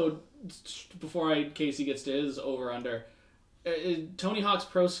also, before Casey gets to his over-under, Tony Hawk's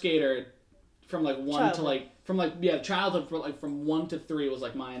Pro Skater from like 1 to like, childhood, from 1 to 3 was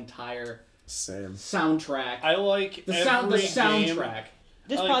like my entire Same. soundtrack. I like the every soundtrack. Game.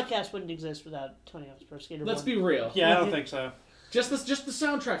 This Like- podcast wouldn't exist without Tony Hawk's Pro Skater 1. Let's be real. Yeah, I don't think so. Just the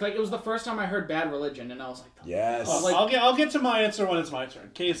soundtrack. Like, it was the first time I heard Bad Religion, and I was like, Yes. Oh, like- I'll get to my answer when it's my turn.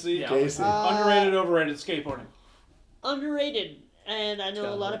 Casey, Yeah. Casey. underrated, overrated, skateboarding. Underrated. And I know a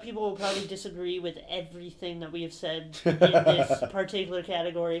Gotta lot be. of people will probably disagree with everything that we have said in this particular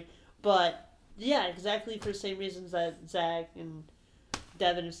category. But, yeah, exactly for the same reasons that Zach and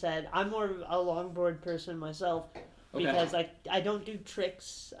Devin have said. I'm more of a longboard person myself. Okay. Because I don't do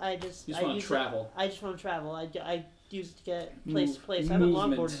tricks. I just You just wanna use it- travel. I just want to travel. I use it to get place to Move- place. I haven't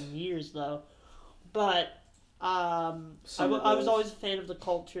movement. longboarded in years though, but I Summer was goals. always a fan of the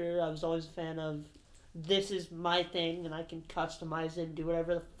culture. I was always a fan of this is my thing and I can customize it and do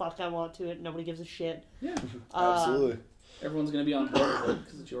whatever the fuck I want to it. Nobody gives a shit. yeah. Absolutely. Everyone's going to be on board with it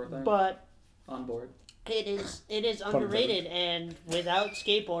because it's your thing. But On board. it is underrated, and without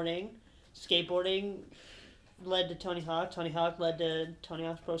skateboarding led to Tony Hawk. Tony Hawk led to Tony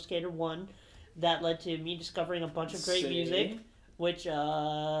Hawk's Pro Skater 1. That led to me discovering a bunch of great See? music, which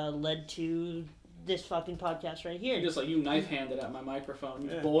led to this fucking podcast right here. Just like you knife-handed at my microphone.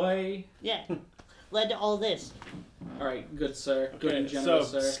 Yeah. Boy. Yeah. Led to all this. All right, good sir. Good and So generous,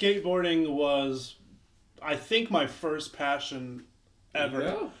 sir. skateboarding was, I think, my first passion ever.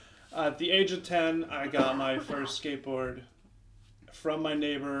 Yeah. At the age of 10, I got my first skateboard from my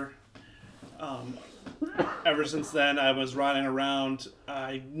neighbor. ever since then, I was riding around.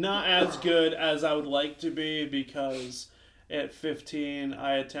 Not as good as I would like to be because at 15,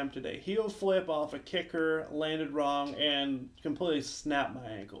 I attempted a heel flip off a kicker, landed wrong, and completely snapped my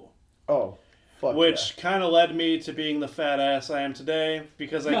ankle. Oh, fuck. Which kind of led me to being the fat ass I am today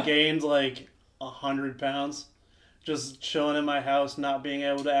because I gained like 100 pounds. Just chilling in my house, not being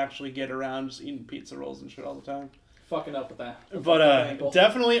able to actually get around, just eating pizza rolls and shit all the time. Fucking up with that. But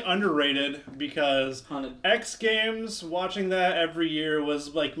definitely underrated because X Games, watching that every year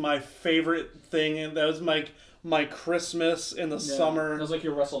was like my favorite thing, and that was my Christmas in the summer. It was like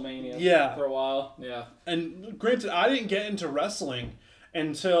your WrestleMania. Yeah. For a while. Yeah. And granted, I didn't get into wrestling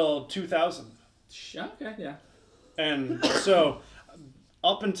until 2000. Okay, yeah. And so,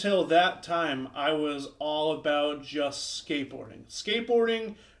 up until that time, I was all about just skateboarding.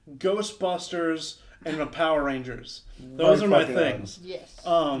 Skateboarding, Ghostbusters, and the Power Rangers. Those are my things. Yes.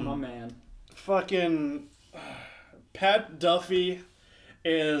 My man. Fucking Pat Duffy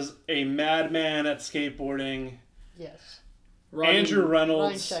is a madman at skateboarding. Yes. Andrew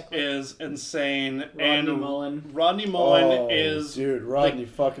Reynolds is insane. Rodney Mullen. Rodney Mullen is... Dude, Rodney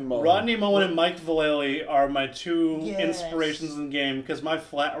fucking Mullen. Rodney Mullen and Mike Vallely are my two inspirations in the game because my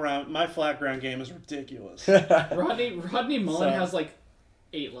flat ground game is ridiculous. Rodney Mullen has like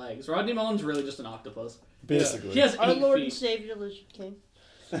 8 legs. Rodney Mullen's really just an octopus. Basically. He has 8 Our Lord feet. and Savior Lizard King.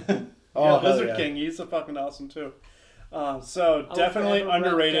 Lizard King, he's a fucking awesome too. So definitely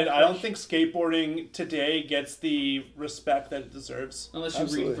underrated. I don't think skateboarding today gets the respect that it deserves. Unless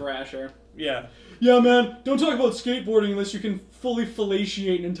you read Thrasher. Yeah. Yeah, man. Don't talk about skateboarding unless you can fully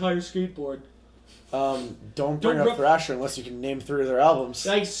fellatiate an entire skateboard. Don't bring up Thrasher unless you can name 3 of their albums.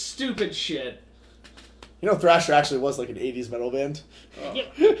 Like stupid shit. You know, Thrasher actually was like an 80s metal band.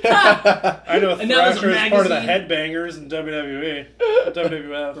 I know And that was a Thrasher is part of the magazine. Headbangers in WWE.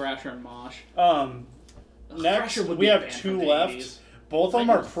 WWF. Thrasher and Mosh. Next, Thrasher would we be a have band 2 from the left. 80s. Both of them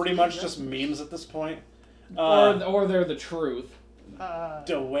are pretty much just memes at this point. Or they're the truth.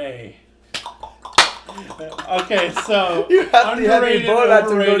 DeWay. Okay, so You have to have underrated, your boy that to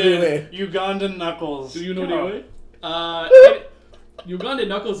go overrated, Ugandan Knuckles. Do you know DeWay? Ugandan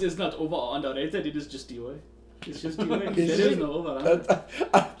Knuckles is not over or underrated, it is just DeWay. It's just DeWay. There is no over.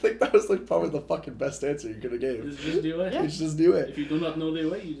 I think that was like probably the fucking best answer you could have gave. It's just DeWay. You should just do it. If you do not know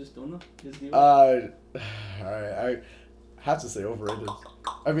DeWay, you just don't know. It's DeWay. Alright, I have to say overrated.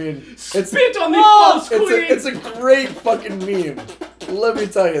 I mean, Spit on the false queen! it's a great fucking meme. Let me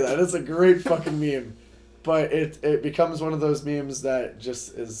tell you that. It's a great fucking meme. But it becomes one of those memes that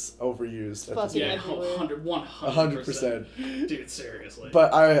just is overused at this Yeah, point. 100%. Dude, seriously.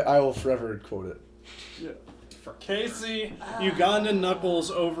 But I will forever quote it. Yeah. For Casey, Ugandan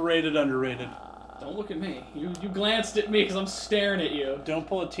Knuckles, overrated, underrated. Don't look at me. You glanced at me because I'm staring at you. Don't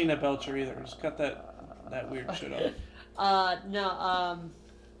pull a Tina Belcher either. Just cut that weird shit off.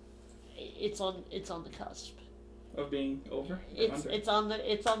 It's on the cusp. Of being over? It's on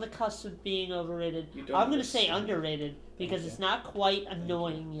the cusp of being overrated. don't I'm gonna say understand. underrated because it's not quite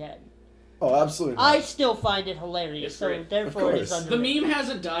annoying yet. Oh, absolutely not. I still find it hilarious, It's so great. therefore Of it is course. The underrated. meme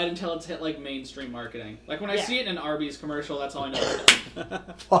hasn't died until it's hit like mainstream marketing. Like when I see it in an Arby's commercial, that's how I know it's done.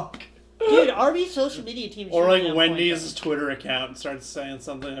 Fuck. Dude, Arby's social media team is Or really like on Wendy's point. Twitter account starts saying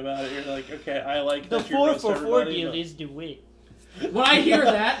something about it. You're like, okay, I like The that you roast 444 everybody, deal but- is do it. When I hear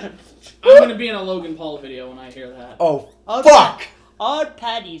that, I'm gonna be in a Logan Paul video when I hear that. Oh, Our fuck! Our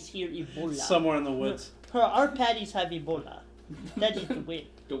patties hear Ebola. Somewhere in the woods. Our patties have Ebola. That is the way.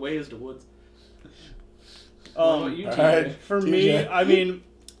 The way is the woods. What about you, TJ? Alright. For TJ. me, I mean,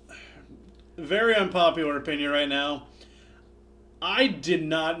 very unpopular opinion right now. I did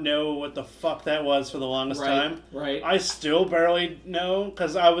not know what the fuck that was for the longest time. Right. I still barely know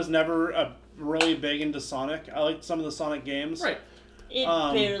because I was never really big into Sonic. I liked some of the Sonic games. Right. It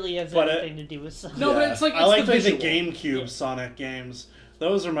barely has but anything to do with Sonic. No, but Yeah. it's like I like the the visual. GameCube Sonic games.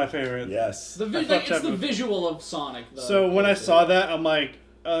 Those are my favorite. Yes. It's the visual of Sonic. Though. So when I saw that, I'm like,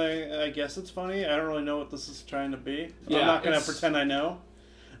 I guess it's funny. I don't really know what this is trying to be. Yeah, I'm not going to it's- pretend I know.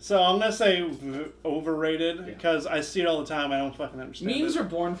 So I'm going to say overrated because I see it all the time. I don't fucking understand memes it. are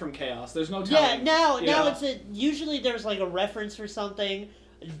born from chaos. There's no Yeah, telling. now Yeah. it's usually there's like a reference for something.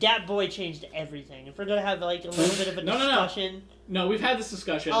 Dat Boy changed everything. If we're gonna have like a little bit of a No. discussion No, we've had this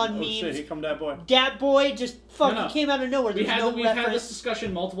discussion. on Oh shit, memes, here come that boy. Dat Boy just fucking No. came out of nowhere. We've There's no had this reference.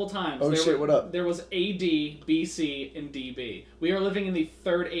 discussion multiple times. Oh, shit, what up? There was AD, BC, and DB. We are living in the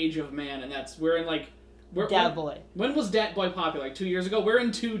third age of man, and we're in like Dat Boy. When was Dat Boy popular? Like 2 years ago. We're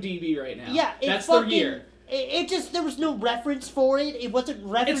in 2 DB right now. Yeah, that's fucking, their year. It just, there was no reference for it. It wasn't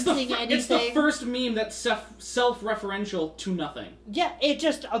referencing anything. It's the first meme that's self-referential to nothing. Yeah, it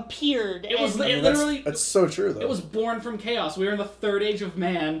just appeared. That's so true, though. It was born from chaos. We were in the third age of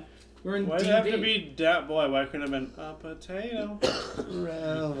man. We're in Why'd DB. it have to be that boy? Why couldn't it have been a potato?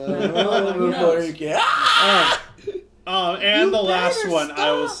 And the last one,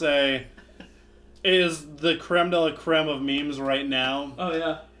 I will say, is the creme de la creme of memes right now. Oh,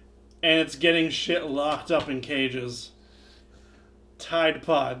 yeah. And it's getting shit locked up in cages. Tide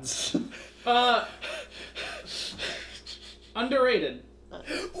Pods. Underrated.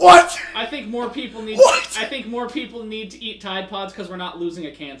 What? I think more people need. What? I think more people need to eat Tide Pods because we're not losing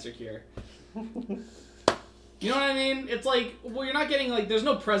a cancer cure. You know what I mean? It's like, well, you're not getting like. There's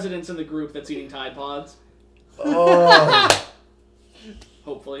no presidents in the group that's eating Tide Pods. Oh.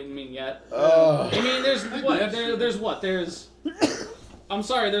 Hopefully, I mean yet. Oh. I mean, there's what? There's. I'm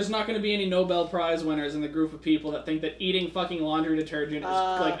sorry, there's not going to be any Nobel Prize winners in the group of people that think that eating fucking laundry detergent is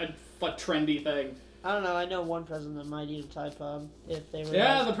like a trendy thing. I don't know. I know one president that might eat a Tide Pod if they were.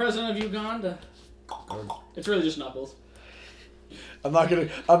 Yeah, the president of Uganda. It's really just Knuckles. I'm not gonna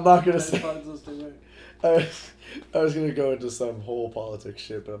say. I was gonna go into some whole politics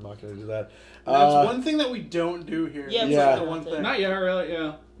shit, but I'm not gonna do that. That's one thing that we don't do here. Yeah, Yeah. The one thing. Not yet, really.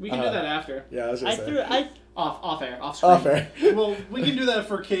 Yeah, we can do that after. Yeah, I was gonna say. Off air, off screen. Off air. Well, we can do that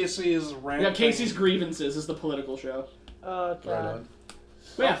for Casey's rant. Yeah, Casey's Grievances is the political show. Oh god. Right on.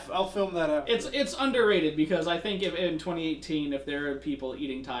 But yeah, I'll film that after. it's underrated because I think if in 2018, if there are people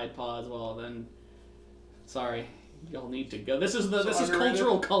eating Tide Pods, well then, sorry, you'll need to go. This is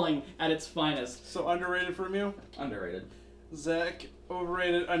cultural culling at its finest. So underrated from you? Underrated. Zach,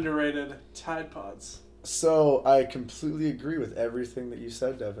 overrated, underrated, Tide Pods. So I completely agree with everything that you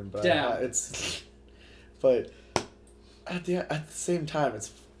said, Devin. But but at the same time,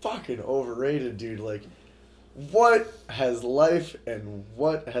 it's fucking overrated, dude. Like, what has life and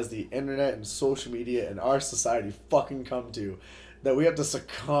what has the internet and social media and our society fucking come to that we have to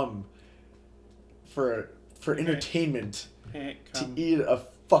succumb for entertainment to eat a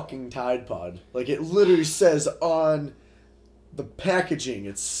fucking Tide Pod? Like, it literally says on the packaging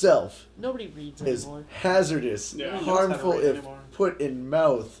itself Nobody reads is anymore. hazardous, harmful if put in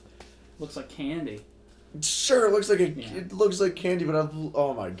mouth. Looks like candy. Sure, it looks like it looks like candy, but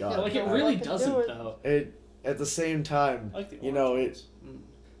oh my god! Yeah, like it really doesn't though. It at the same time, I like the you know ones.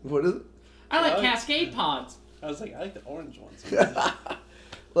 what is it? I like Cascade Pods. I was like, I like the orange ones.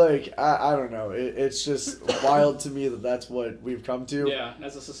 Like I don't know. It's just wild to me that that's what we've come to. Yeah,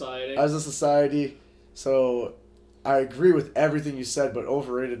 as a society. As a society, so I agree with everything you said, but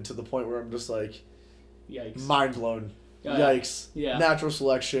overrated to the point where I'm just like, yikes, mind blown. Yikes. Yeah. Natural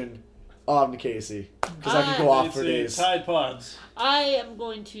selection. On to Casey, because I could go off for days. Tide Pods. I am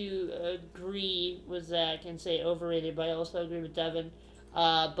going to agree with Zach and say overrated, but I also agree with Devin.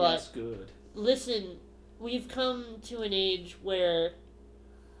 But that's good. Listen, we've come to an age where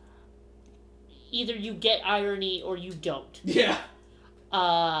either you get irony or you don't. Yeah.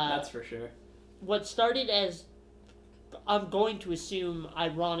 That's for sure. What started as, I'm going to assume,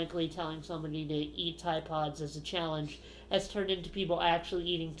 ironically telling somebody to eat Tide Pods as a challenge, has turned into people actually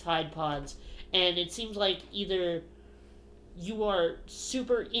eating Tide Pods. And it seems like either you are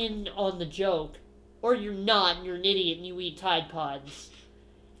super in on the joke, or you're not, and you're an idiot and you eat Tide Pods.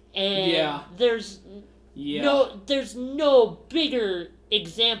 And there's no bigger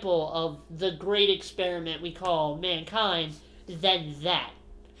example of the great experiment we call mankind than that.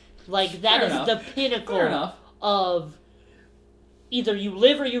 Like, that is the pinnacle of either you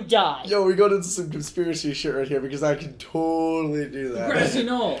live or you die. Yo, we got into some conspiracy shit right here because I can totally do that. Grassy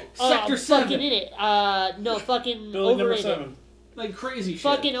Knoll. Sector 7. Fucking in it. No, fucking Building overrated. number 7. Like crazy shit.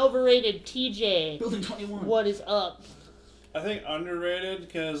 Fucking overrated TJ. Building 21. What is up? I think underrated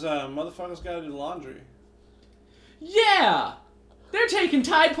because motherfuckers gotta do laundry. Yeah! They're taking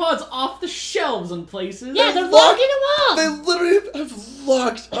Tide Pods off the shelves in places. Yeah, they're locking them up! They literally have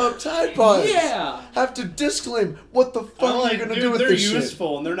locked up Tide Pods. Yeah! Have to disclaim what the fuck are you gonna do with they're this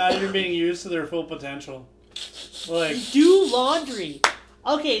useful and they're not even being used to their full potential. Like, do laundry.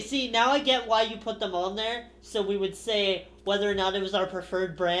 Okay, see, now I get why you put them on there, so we would say whether or not it was our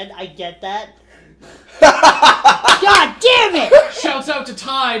preferred brand. I get that. God damn it! Shouts out to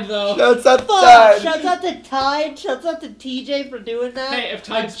Tide, though. Shouts out to Fuck! Tide. Shouts out to Tide. Shouts out to TJ for doing that. Hey, if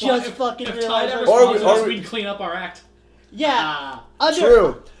Tide I just fucking if realized Tide ever that. sponsors us, Or we- we'd clean up our act. Yeah.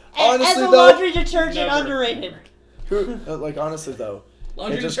 True. And Honestly, the though, laundry detergent Never. underrated. like honestly though,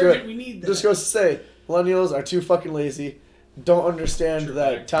 Laundry it just detergent, go- we need that. just goes to say, millennials are too fucking lazy. Don't understand True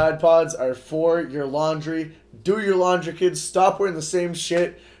that fact. Tide Pods are for your laundry. Do your laundry, kids. Stop wearing the same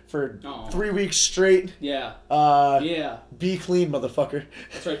shit for Aw. 3 weeks straight. Yeah. Yeah. Be clean, motherfucker.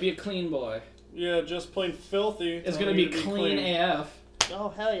 That's right. Be a clean boy. Yeah, just plain filthy. It's Don't gonna be need to clean AF. Oh,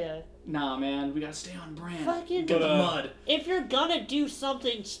 hell yeah. Nah, man. We gotta stay on brand. Fucking Get the mud. If you're gonna do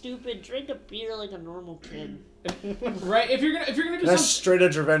something stupid, drink a beer like a normal kid. Right? If you're gonna do That's something. straight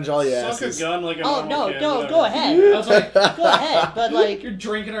edge revenge all you Suck asses. a gun like a Oh, normal no, kid, no, whatever. go ahead. I was like, Go ahead, but like... you're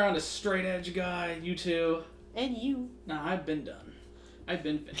drinking around a straight edge guy. You too. And you. Nah, I've been done. I've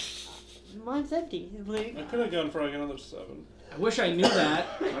been finished. Mine's empty. Like, I could have gone for like another 7. I wish I knew that.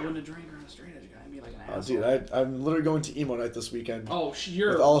 I wouldn't have drank around a straight edge guy. I'd be like an Oh, asshole. dude, I'm literally going to emo night this weekend Oh,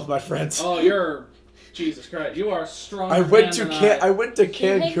 you're. with all of my friends. Oh, you're. Jesus Christ, you are strong. I went to hang Cancun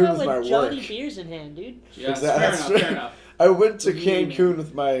out with my with Johnny work. beers in hand, dude. Yeah, Exactly. fair enough. I went to Mm. Cancun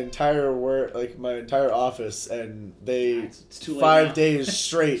with my entire work, like my entire office, and they It's too late 5 now. days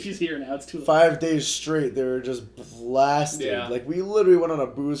straight. She's here now. It's too late. 5 days straight, they were just blasted. Yeah. Like we literally went on a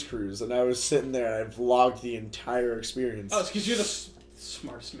booze cruise, and I was sitting there, and I vlogged the entire experience. Oh, it's because you're the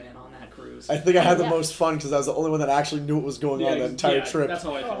smartest man on that cruise. I think I had the Yeah. most fun because I was the only one that actually knew what was going on the entire trip. That's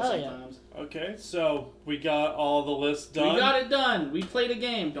how I feel hell yeah. sometimes. Okay, so we got all the lists done. We got it done. We played a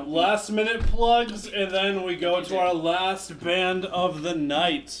game. Don't Last minute plugs, and then we go to our last band of the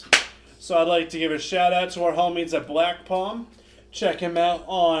night. So I'd like to give a shout out to our homies at Black Palm. Check him out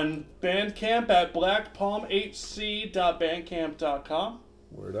on Bandcamp at blackpalmhc.bandcamp.com.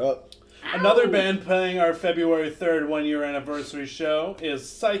 Word up. Another band playing our February 3rd 1 year anniversary show is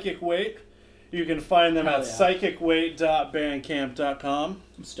Psychic Weight. You can find them Hell at yeah. psychicweight.bandcamp.com.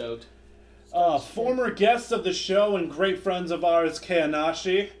 I'm stoked. Former guests of the show and great friends of ours,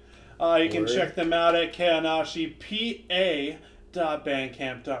 Keanashi. You can Word. check them out at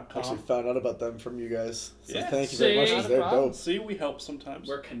keanashipa.bandcamp.com. Actually found out about them from you guys. So Yeah. thank you very much, See? 'cause they're Not a problem. dope. See, we help sometimes.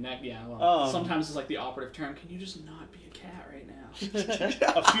 We're yeah. Well, Um, sometimes it's like the operative term. Can you just not be a cat right now?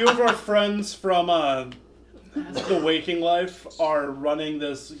 A few of our friends from The Waking Life are running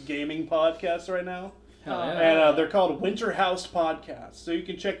this gaming podcast right now. Hell yeah. And they're called Winter House Podcast. So you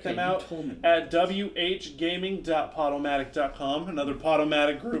can check them Okay, you out told me. at whgaming.podomatic.com. Another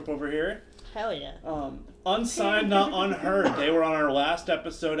Podomatic group over here. Hell yeah. Unsigned, Not Unheard. They were on our last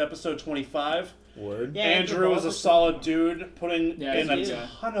episode, episode 25. Word. Yeah, Andrew is a solid dude, putting Yeah, in he's a a good guy.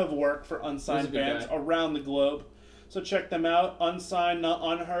 ton of work for unsigned He's a good bands guy. around the globe. So check them out,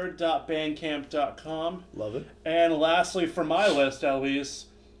 unsignednotunheard.bandcamp.com. Love it. And lastly, for my list at least,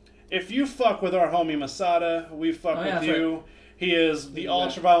 if you fuck with our homie Masada, we fuck Oh, yeah, with that's you. He is the Yeah.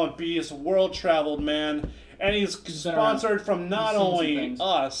 ultraviolet beast, world-traveled man, and he's He's been around. sponsored from not He's seen some only things.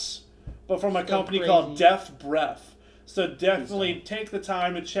 us, but from a Still company crazy. called Deaf Breath. So definitely take the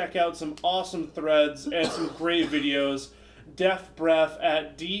time to check out some awesome threads and some great videos. Deaf Breath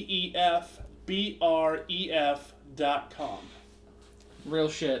at defbref.com. Real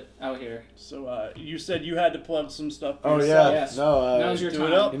shit out here. So you said you had to plug some stuff for Oh yourself. yeah. Yes. No. Now's your do it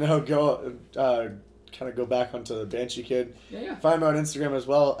time. up. You know, kind of go back onto the Banshee Kid. Yeah. Find me on Instagram as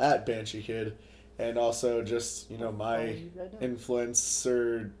well at Banshee Kid, and also just my you right now.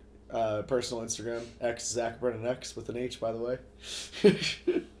 influencer personal Instagram Zach Brennan X with an H, by the way.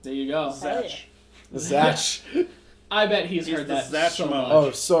 There you go. Hell yeah. Zach. I bet he's He's heard the that Zach so Mo. much.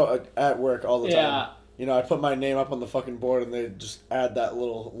 Oh, so at work all the time. Yeah. You know, I put my name up on the fucking board, and they just add that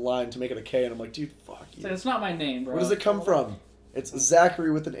little line to make it a K, and I'm like, dude, fuck you. It's not my name, bro. Where does it come from? It's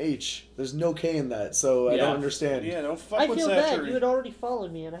Zachary with an H. There's no K in that, so I Yeah. don't understand. Yeah, don't fuck I with feel bad. Zachary. You had already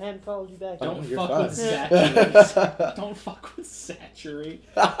followed me, and I hadn't followed you back. Don't you're fuck fine. with Zachary. Don't fuck with Zachary.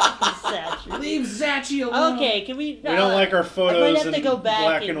 Saturated. Leave Zachy alone. Okay, can we? We don't like our photos have to in go back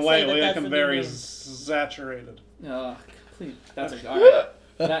black and and say white. that We like that's them the new very name. saturated. Please. That's a, all right.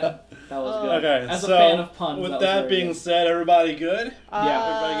 That was good. Okay, As so a fan of puns, with was that very being good. said, everybody good?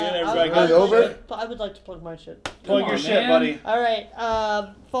 Yeah. Everybody good? I Everybody would good? like Over? to- I would like to plug my shit. Plug Come your on, shit, man. buddy. All right.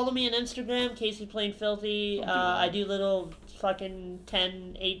 Follow me on Instagram, Casey Plain Filthy. Don't do I that. do little fucking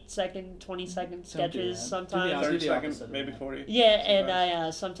 10, 8-second, 20-second Don't do sketches that. sometimes. Do the 30 opposite seconds, of maybe that. 40. Yeah,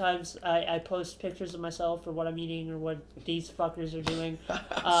 and Sometimes. I sometimes I post pictures of myself or what I'm eating or what these fuckers are doing.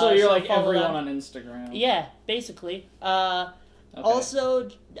 So you're like follow everyone them. on Instagram. Yeah, basically. Okay. Also,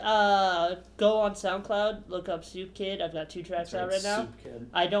 go on SoundCloud, look up Soup Kid. I've got 2 tracks out right now. Soup Kid.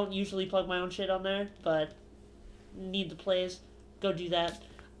 I don't usually plug my own shit on there, but need the plays. Go do that.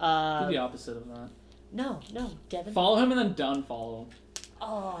 Do the opposite of that. No, Devin. Follow him and then done follow.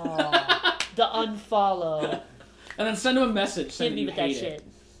 Oh, the unfollow. And then send him a message Hit saying me you with that hate shit. it.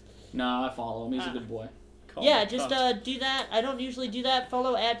 Nah, I follow him. He's a good boy. call Yeah, it just cunt. do that. I don't usually do that.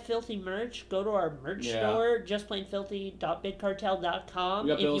 Follow @filthymerch. Go to our merch store, justplainfilthy.bigcartel.com. We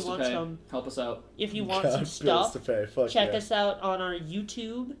got if bills you want to pay. some, Help us out. if you want God, some bills stuff, to pay. Fuck check yeah. us out on our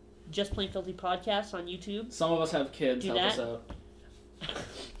YouTube, Just Plain Filthy Podcast on YouTube. Some of us have kids. Do Help that. us out.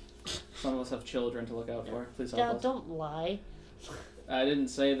 Some of us have children to look out for. Please help Now, us. don't lie. I didn't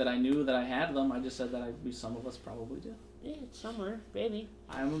say that I knew that I had them. I just said that some of us probably do. Yeah, it's somewhere, baby.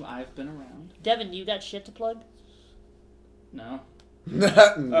 I've been around. Devin, you got shit to plug? No. No.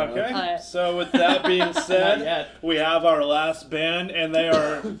 Okay, so with that being Not said, yet. we have our last band, and they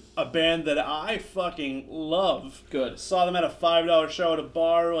are a band that I fucking love. Good. Saw them at a $5 show at a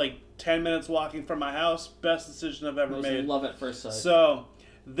bar, like 10 minutes walking from my house. Best decision I've ever It was made. love at first sight. So,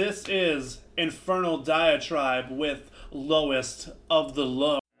 this is Infernal Diatribe with Lowest of the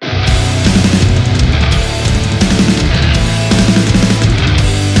Low.